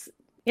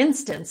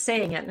instance,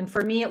 saying it. And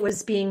for me, it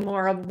was being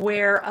more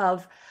aware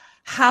of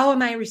how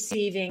am I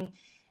receiving,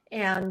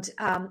 and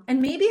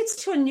maybe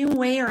it's to a new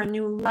way or a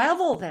new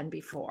level than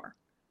before,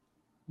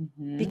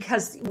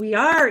 because we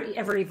are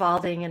ever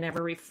evolving and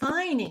ever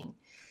refining.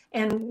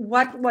 And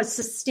what was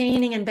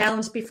sustaining and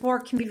balanced before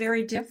can be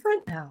very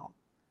different now.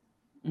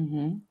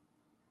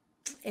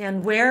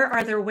 And where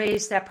are there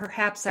ways that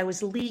perhaps I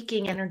was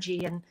leaking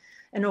energy and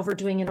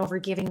overdoing and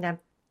overgiving that,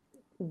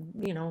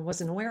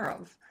 wasn't aware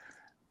of,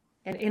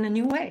 and in a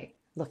new way,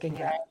 looking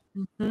at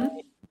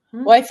it.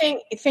 Well, I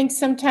think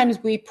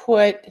sometimes we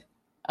put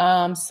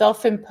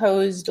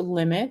self-imposed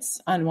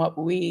limits on what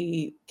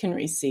we can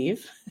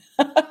receive.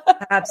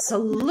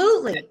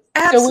 Absolutely.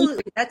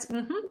 That's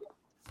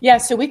yeah.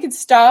 So we can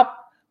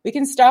stop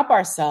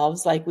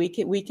ourselves. Like we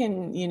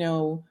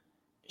can,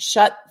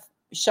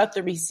 shut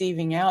the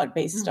receiving out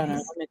based on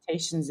our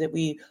limitations that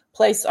we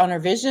place on our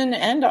vision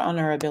and on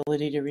our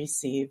ability to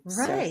receive.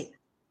 Right. So.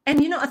 And,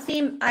 a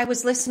theme, I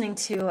was listening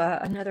to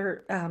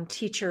another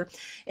teacher,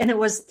 and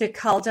they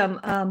called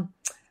them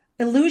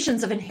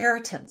illusions of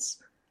inheritance.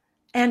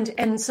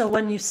 And so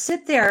when you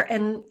sit there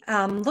and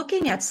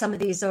looking at some of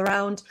these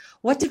around,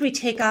 what did we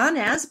take on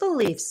as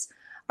beliefs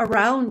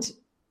around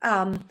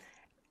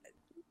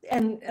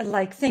and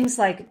like things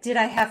like, did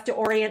I have to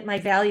orient my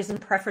values and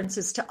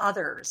preferences to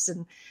others,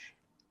 and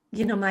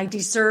my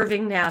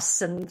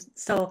deservingness? And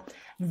so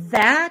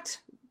that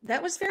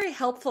was very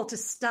helpful to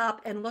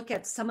stop and look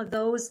at some of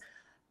those,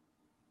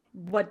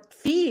 what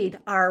feed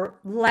our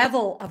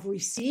level of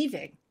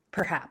receiving,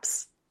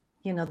 perhaps,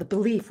 the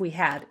belief we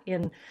had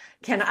in,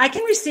 I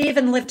can receive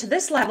and live to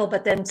this level,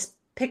 but then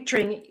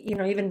picturing,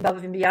 even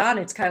above and beyond,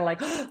 it's kind of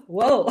like,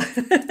 whoa,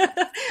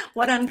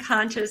 what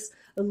unconscious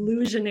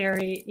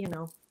illusionary,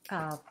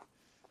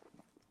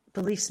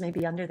 beliefs may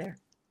be under there.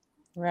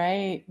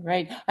 Right.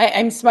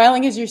 I'm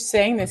smiling as you're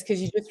saying this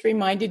because you just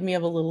reminded me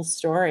of a little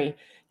story.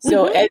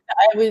 So as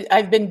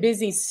I've been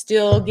busy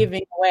still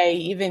giving away.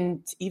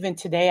 Even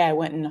today, I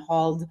went and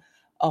hauled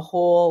a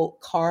whole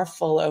car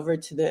full over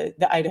to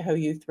the Idaho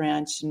Youth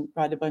Ranch and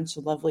brought a bunch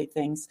of lovely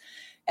things.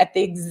 At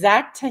the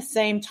exact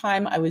same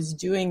time I was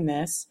doing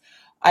this,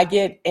 I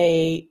get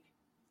a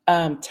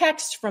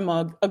text from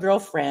a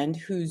girlfriend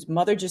whose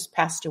mother just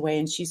passed away,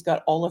 and she's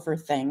got all of her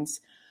things.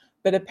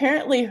 But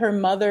apparently her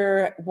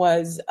mother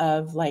was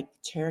of like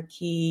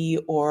Cherokee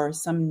or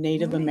some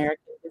Native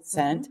American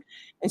descent.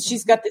 And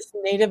she's got this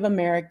Native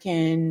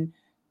American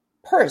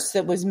purse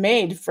that was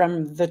made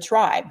from the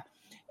tribe.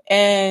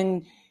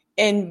 And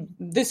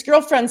this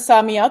girlfriend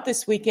saw me out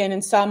this weekend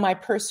and saw my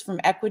purse from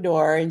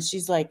Ecuador. And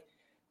she's like,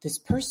 this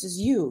purse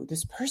is you.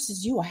 This purse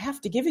is you. I have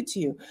to give it to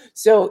you.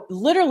 So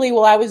literally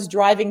while I was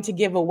driving to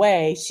give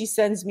away, she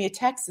sends me a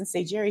text and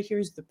say, Jerry,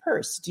 here's the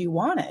purse. Do you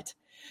want it?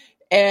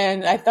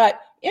 And I thought,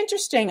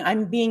 interesting,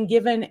 I'm being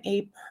given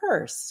a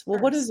purse. Well,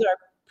 what does our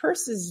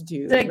purses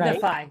do?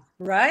 Dignify,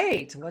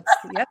 right?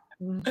 Yep.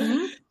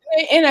 Mm-hmm.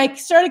 And I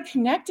started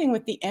connecting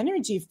with the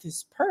energy of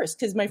this purse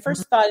because my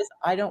first thought is,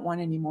 I don't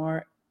want any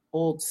more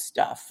old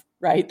stuff,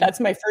 right? That's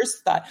my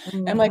first thought.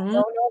 I'm like,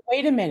 no,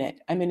 wait a minute.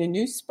 I'm in a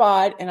new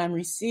spot and I'm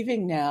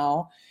receiving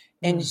now.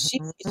 And she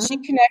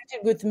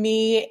connected with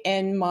me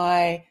and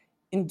my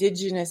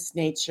indigenous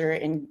nature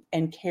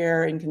and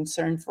care and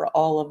concern for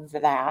all of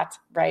that,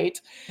 right?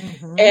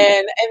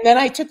 And then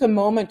I took a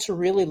moment to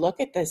really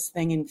look at this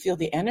thing and feel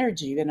the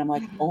energy, and I'm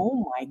like,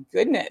 oh my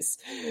goodness.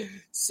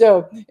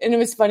 So, and it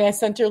was funny, I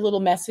sent her a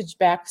little message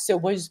back. So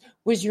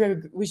was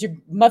your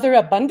mother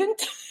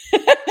abundant?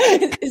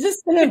 Is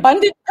this an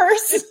abundant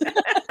purse?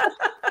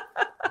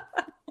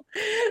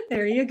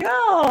 There you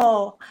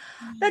go.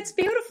 That's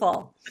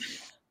beautiful.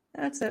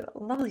 That's a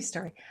lovely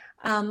story.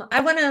 I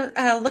want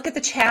to look at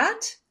the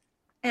chat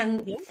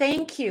and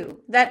thank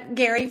you,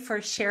 Gary,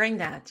 for sharing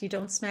that. You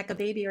don't smack a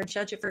baby or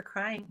judge it for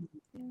crying,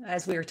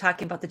 as we were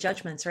talking about the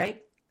judgments,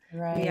 right?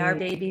 Right. We are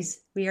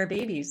babies. We are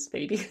babies,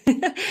 baby.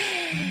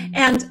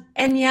 And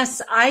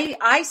yes,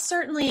 I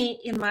certainly,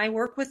 in my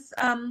work with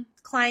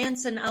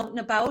clients and out and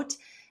about,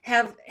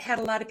 have had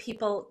a lot of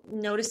people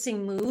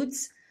noticing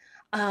moods.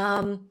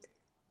 And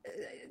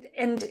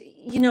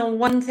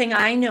one thing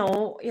I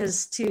know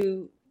is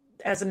to,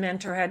 as a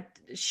mentor had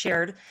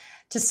shared,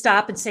 to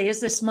stop and say, is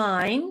this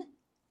mine?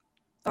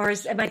 Or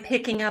am I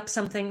picking up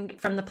something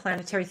from the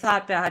planetary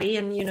thought body,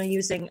 and,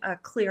 using a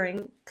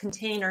clearing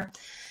container,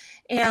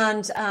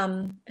 and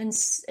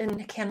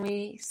can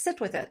we sit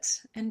with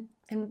it and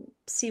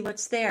see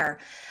what's there?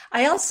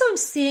 I also am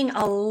seeing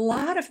a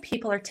lot of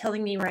people are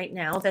telling me right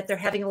now that they're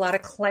having a lot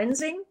of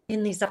cleansing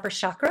in these upper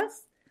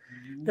chakras,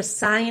 the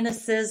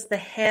sinuses, the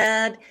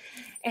head.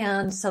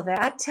 And so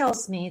that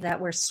tells me that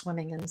we're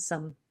swimming in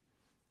some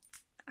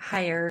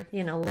higher,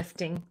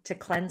 lifting to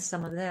cleanse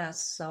some of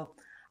this. So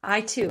I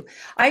too,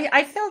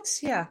 I felt,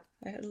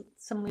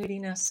 some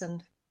moodiness,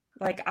 and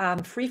like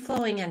free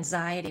flowing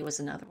anxiety was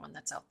another one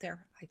that's out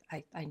there.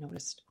 I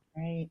noticed.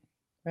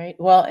 Right.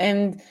 Well,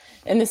 and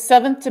the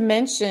seventh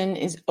dimension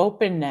is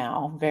open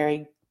now.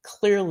 Very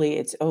clearly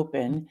it's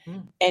open.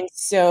 And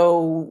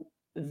so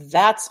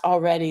that's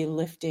already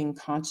lifting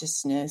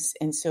consciousness.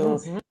 And so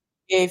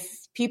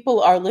if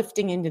people are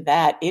lifting into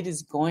that, it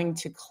is going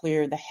to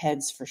clear the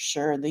heads for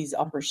sure. These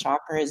upper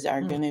chakras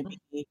are going to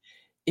be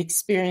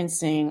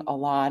experiencing a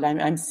lot.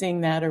 I'm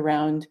seeing that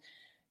around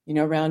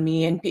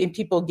me, and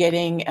people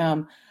getting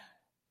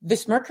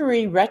this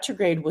Mercury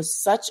retrograde was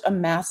such a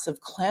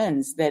massive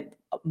cleanse that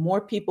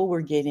more people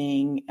were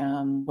getting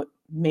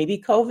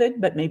maybe COVID,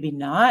 but maybe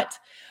not.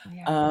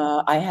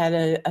 Yeah. I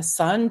had a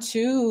son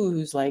too,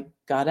 who's like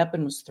got up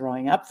and was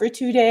throwing up for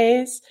 2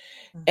 days,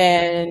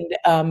 and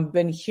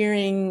been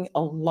hearing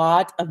a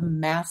lot of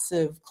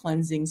massive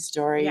cleansing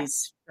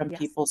stories from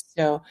people.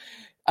 So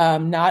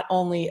not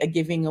only a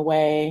giving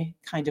away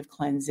kind of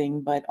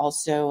cleansing, but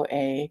also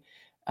a,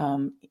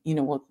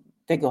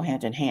 they go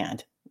hand in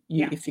hand.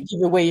 If you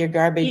give away your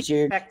garbage,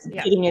 you're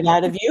getting it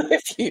out of you.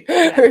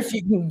 Or if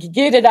you can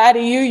get it out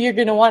of you, you're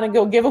going to want to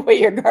go give away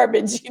your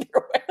garbage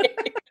either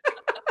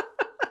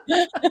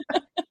way.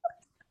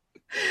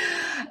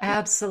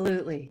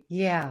 Absolutely.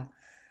 Yeah.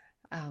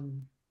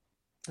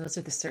 Those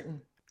are the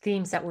certain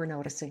themes that we're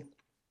noticing.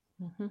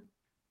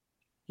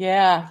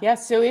 Yeah.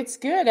 So it's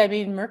good. I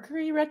mean,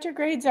 Mercury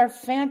retrogrades are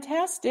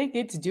fantastic.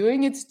 It's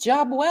doing its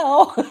job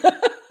well.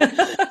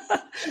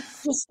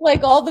 Just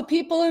like all the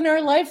people in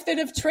our life that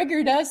have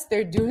triggered us,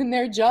 they're doing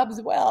their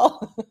jobs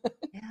well.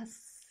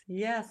 Yes,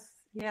 yes,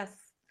 yes,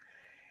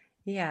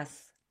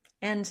 yes.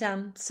 And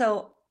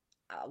so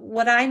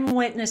what I'm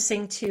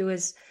witnessing too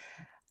is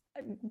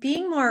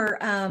being more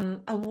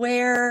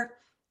aware,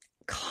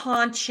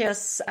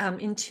 conscious,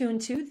 in tune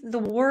to the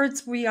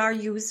words we are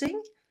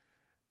using,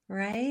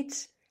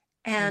 right?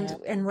 Yeah.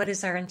 And what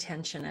is our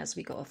intention as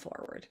we go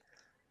forward?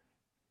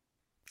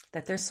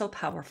 That they're so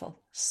powerful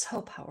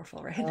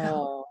right now.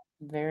 Oh,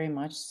 very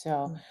much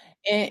so.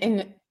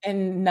 And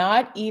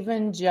not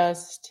even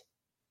just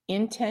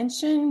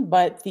intention,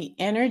 but the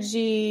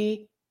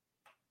energy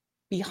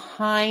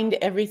behind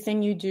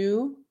everything you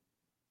do.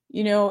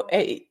 You know,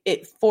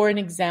 for an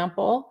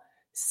example,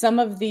 some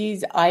of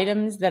these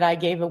items that I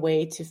gave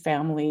away to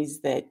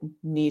families that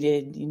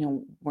needed,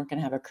 weren't going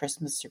to have a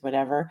Christmas or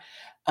whatever,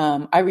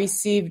 I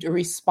received a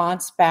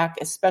response back,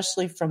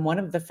 especially from one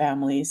of the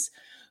families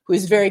who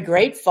was very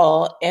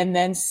grateful and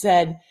then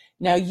said,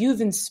 now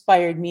you've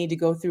inspired me to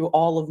go through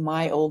all of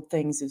my old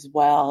things as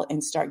well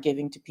and start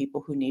giving to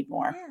people who need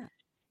more. Yeah.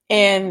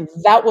 And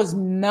that was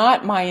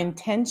not my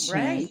intention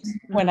Right.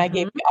 when I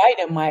gave the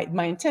item.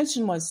 My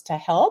intention was to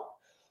help,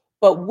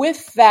 but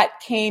with that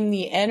came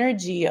the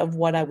energy of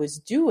what I was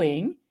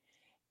doing.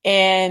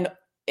 And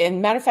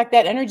matter of fact,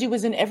 that energy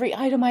was in every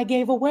item I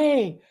gave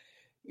away,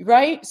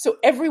 right? So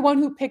everyone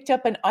who picked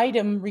up an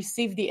item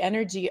received the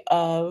energy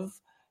of,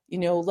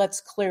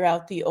 let's clear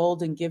out the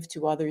old and give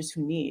to others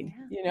who need,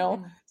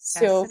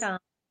 So, Pass it on.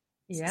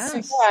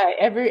 Yes. so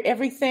yeah,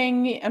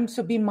 everything.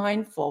 So be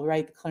mindful,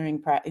 right? The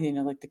clearing,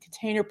 like the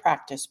container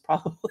practice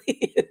probably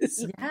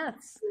is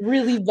Yes.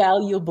 really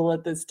valuable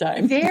at this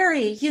time.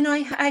 Very.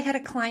 I had a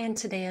client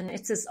today, and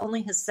it's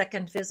only his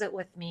second visit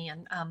with me,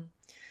 and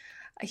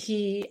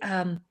he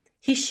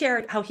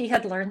shared how he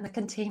had learned the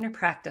container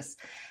practice,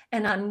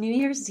 and on New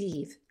Year's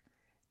Eve,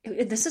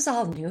 this is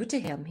all new to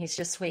him. He's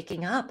just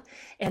waking up,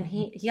 and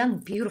young,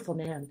 beautiful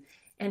man,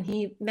 and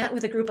he met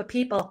with a group of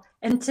people,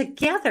 and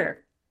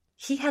together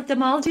he had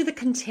them all do the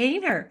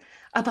container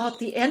about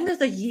the end of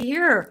the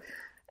year.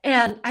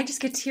 And I just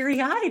get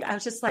teary-eyed. I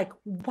was just like,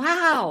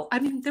 wow. I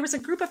mean, there was a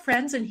group of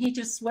friends, and he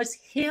just was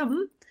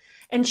him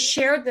and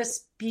shared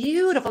this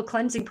beautiful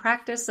cleansing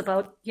practice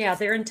about,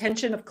 their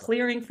intention of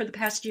clearing for the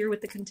past year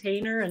with the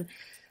container.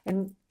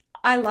 And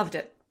I loved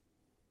it.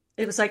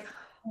 It was like,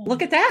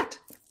 look at that.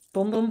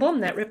 Boom, boom, boom.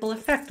 That ripple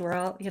effect. We're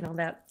all,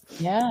 that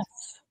Yes.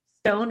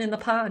 stone in the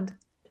pond.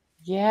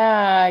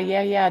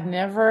 Yeah.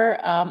 Never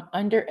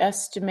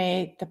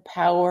underestimate the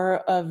power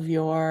of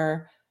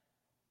your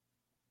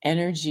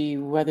energy,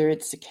 whether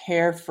it's a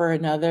care for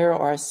another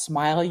or a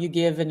smile you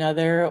give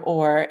another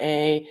or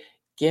a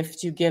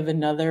gift you give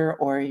another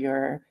or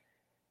your,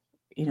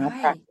 Right.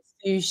 practice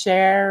you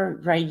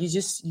share, right?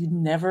 You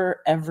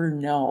never ever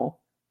know.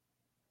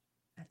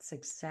 That's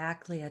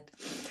exactly it.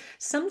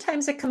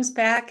 Sometimes it comes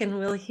back and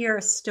we'll hear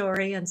a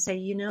story and say,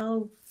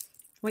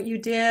 what you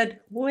did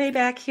way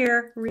back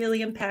here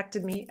really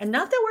impacted me. And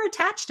not that we're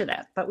attached to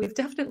that, but we've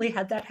definitely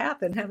had that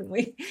happen, haven't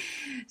we?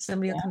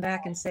 Somebody will come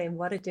back and say,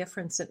 what a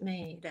difference it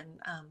made. And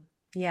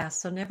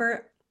so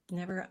never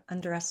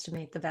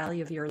underestimate the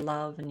value of your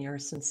love and your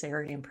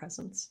sincerity and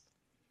presence.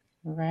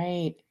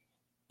 Right.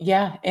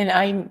 Yeah. And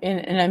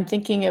I'm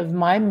thinking of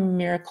my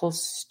miracle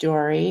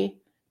story.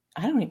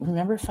 I don't even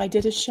remember if I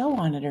did a show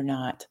on it or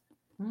not.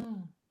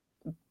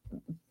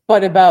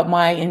 But about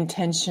my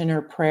intention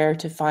or prayer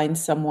to find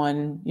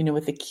someone,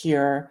 with a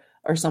cure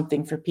or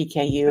something for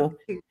PKU.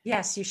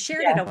 Yes, you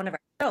shared it on one of our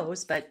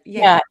shows, but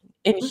yeah.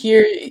 And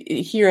here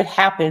it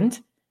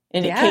happened,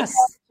 and it came back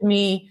to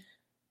me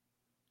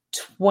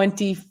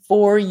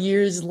 24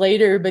 years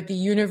later. But the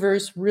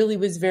universe really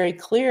was very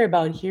clear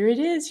about, here it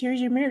is.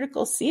 Here's your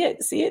miracle. See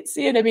it.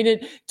 I mean,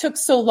 it took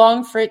so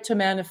long for it to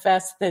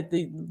manifest that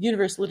the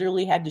universe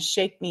literally had to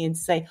shake me and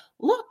say,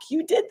 "Look,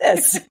 you did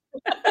this."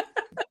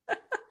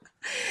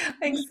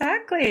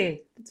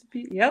 Exactly.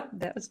 Yep,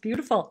 that was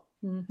beautiful.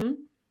 Okay.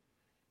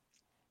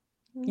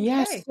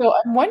 Yes. So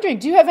I'm wondering,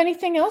 do you have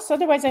anything else?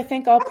 Otherwise, I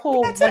think I'll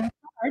pull one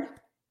card.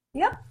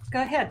 Yep.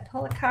 Go ahead.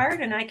 Pull a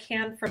card, and I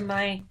can from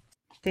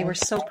they were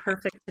so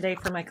perfect today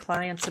for my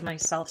clients and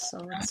myself. So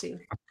let's see.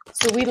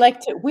 So we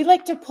like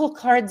to pull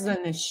cards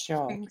on this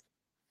show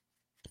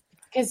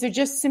because they're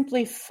just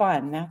simply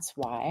fun. That's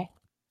why.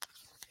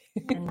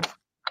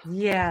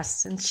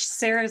 Yes. And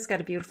Sarah's got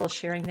a beautiful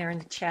sharing there in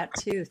the chat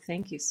too.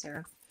 Thank you,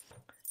 Sarah.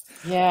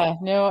 Yeah,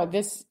 no,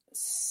 this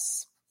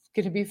is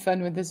going to be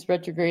fun when this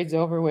retrograde's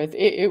over with.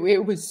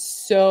 It was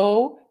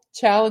so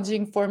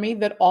challenging for me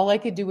that all I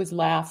could do was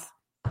laugh.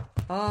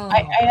 Oh.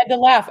 I had to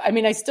laugh. I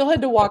mean, I still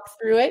had to walk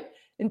through it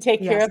and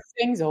take care of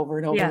things over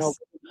and over and over.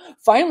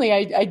 Finally,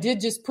 I did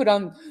just put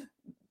on,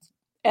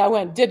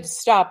 did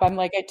stop. I'm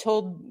like, I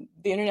told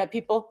the internet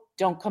people,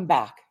 don't come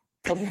back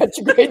till the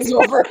retrograde's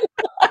over.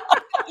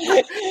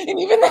 And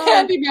even the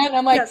handyman,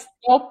 I'm like,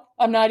 nope,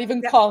 I'm not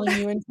even calling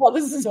you until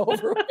this is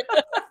over.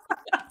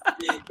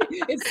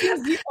 It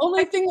seems the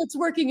only thing that's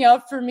working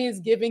out for me is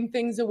giving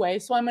things away.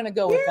 So I'm going to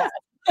go with that.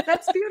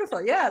 That's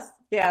beautiful. Yes.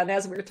 Yeah, and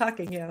as we were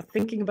talking,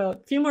 thinking about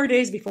a few more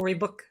days before we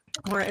book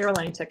more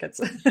airline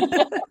tickets.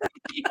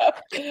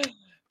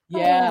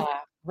 Yeah,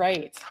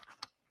 right.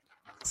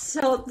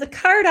 So the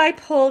card I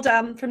pulled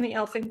from the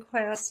Elfin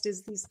Quest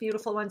is these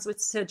beautiful ones with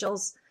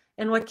sigils.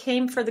 And what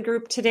came for the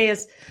group today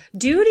is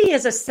duty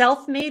is a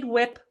self-made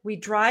whip we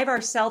drive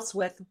ourselves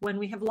with when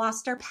we have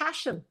lost our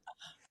passion.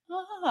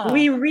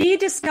 We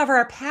rediscover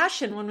our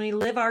passion when we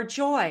live our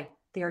joy.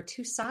 They are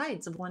two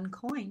sides of one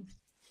coin.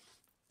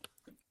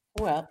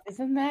 Well,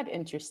 isn't that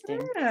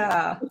interesting?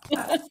 Yeah.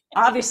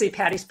 Obviously,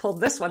 Patty's pulled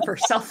this one for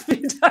herself a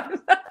few times.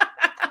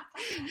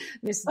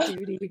 Miss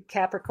Duty,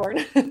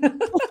 Capricorn.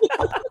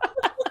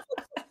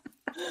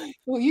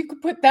 Well, you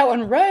could put that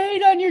one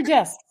right on your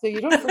desk so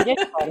you don't forget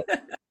about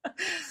it.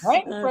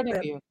 Right in front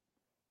of you.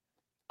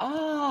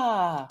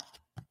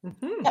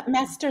 That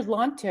Master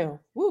Lanto.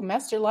 Ooh,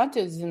 Master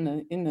Lanto's in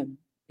the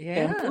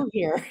bamboo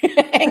here,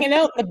 hanging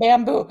out in the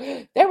bamboo.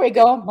 There we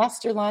go,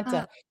 Master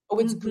Lanta. Oh,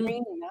 it's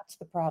green. That's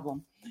the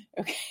problem.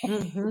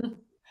 Okay.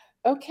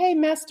 Okay,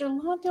 Master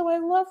Lanto. I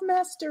love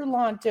Master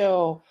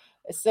Lanto.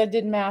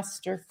 Ascended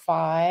Master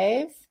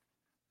 5.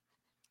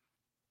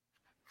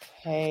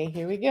 Okay,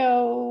 here we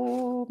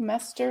go.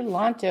 Master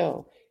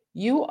Lanto.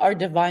 You are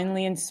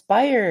divinely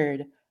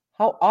inspired.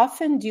 How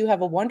often do you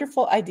have a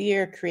wonderful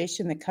idea or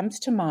creation that comes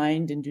to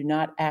mind and do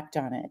not act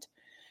on it?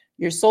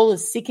 Your soul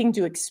is seeking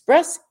to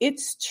express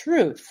its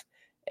truth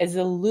as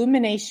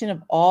illumination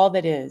of all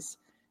that is.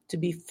 To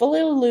be fully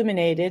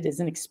illuminated is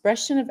an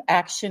expression of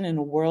action in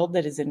a world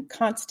that is in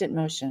constant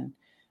motion.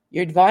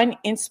 Your divine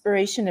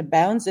inspiration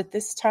abounds at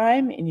this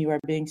time, and you are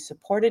being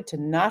supported to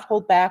not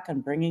hold back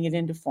on bringing it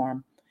into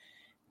form.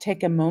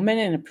 Take a moment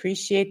and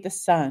appreciate the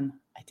sun.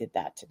 I did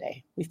that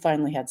today. We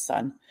finally had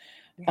sun.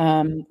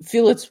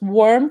 Feel its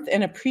warmth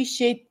and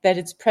appreciate that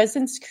its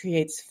presence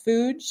creates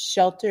food,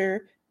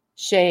 shelter,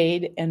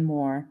 shade, and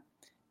more.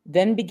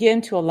 Then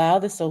begin to allow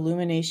this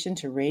illumination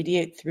to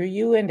radiate through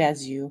you and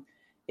as you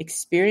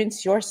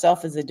experience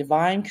yourself as a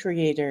divine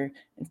creator.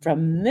 And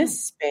from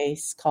this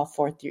space, call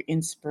forth your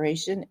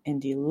inspiration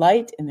and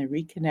delight in the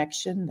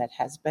reconnection that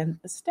has been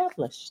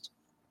established.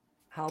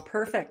 How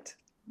perfect.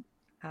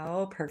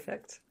 How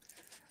perfect.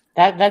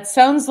 That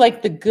sounds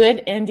like the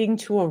good ending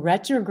to a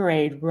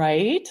retrograde,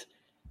 right?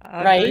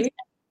 Right?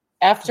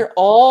 After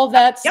all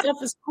that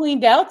stuff is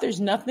cleaned out, there's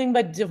nothing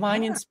but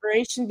divine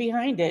inspiration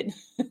behind it.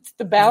 It's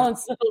the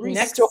balance that'll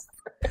restore.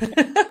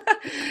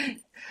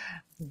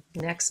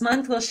 Next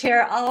month, we'll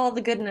share all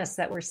the goodness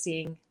that we're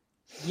seeing.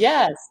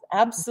 Yes,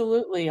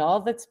 absolutely. All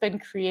that's been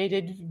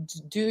created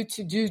due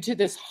to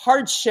this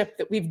hardship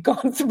that we've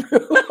gone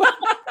through.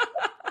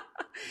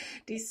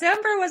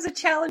 December was a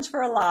challenge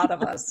for a lot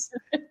of us.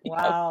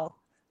 Wow.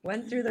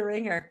 Went through the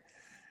ringer.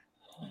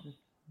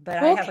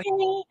 But okay.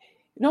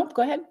 Nope,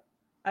 go ahead.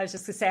 I was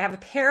just going to say, I have a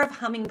pair of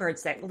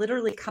hummingbirds that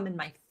literally come in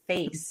my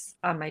face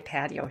on my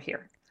patio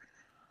here.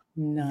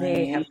 Nice.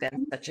 They have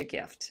been such a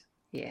gift.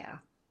 Yeah.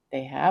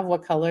 They have.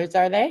 What colors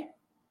are they?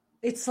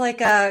 It's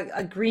like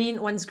a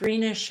green, one's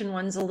greenish and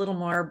one's a little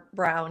more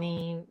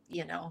browny,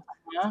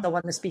 the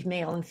one that's be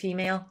male and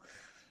female.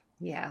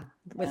 Yeah.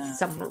 With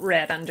some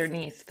red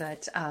underneath.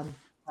 But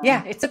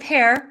it's a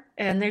pair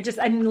and they're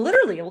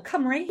literally, it will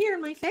come right here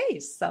in my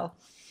face. So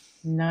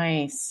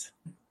nice.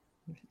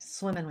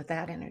 Swimming with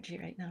that energy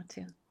right now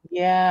too.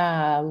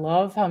 Yeah, I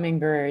love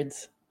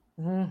hummingbirds.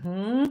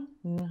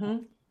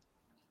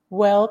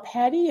 Well,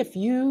 Patty,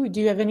 do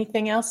you have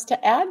anything else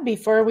to add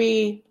before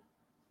we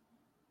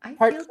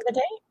part for the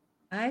day?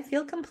 I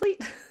feel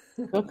complete.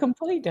 Feel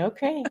complete.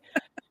 Okay.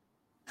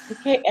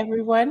 Okay,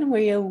 everyone.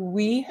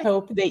 We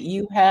hope that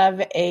you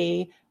have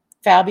a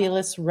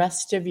fabulous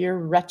rest of your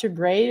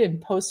retrograde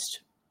and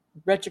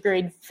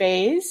post-retrograde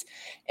phase.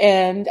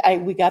 And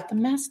we got the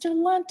Master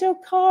Lanto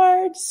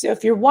card. So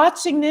if you're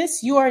watching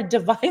this, you are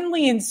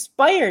divinely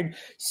inspired.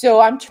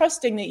 So I'm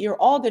trusting that you're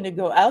all going to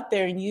go out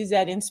there and use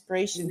that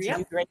inspiration to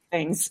do great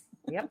things.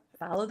 Yep.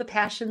 Follow the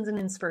passions and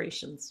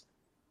inspirations.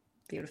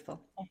 Beautiful.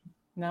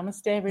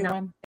 Namaste,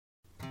 everyone.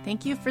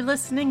 Thank you for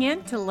listening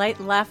in to Light,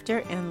 Laughter,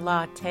 and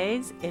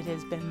Lattes. It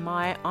has been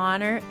my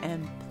honor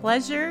and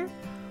pleasure.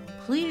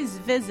 Please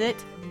visit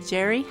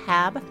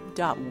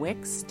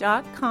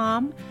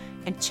jerryhab.wix.com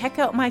and check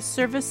out my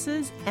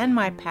services and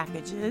my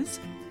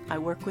packages. I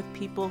work with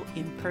people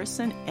in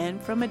person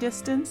and from a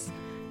distance,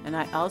 and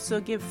I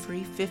also give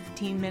free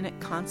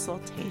 15-minute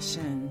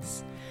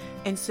consultations.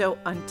 And so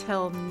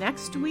until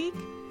next week,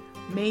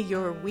 may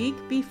your week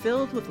be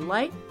filled with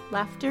light,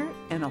 laughter,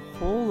 and a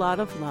whole lot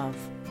of love.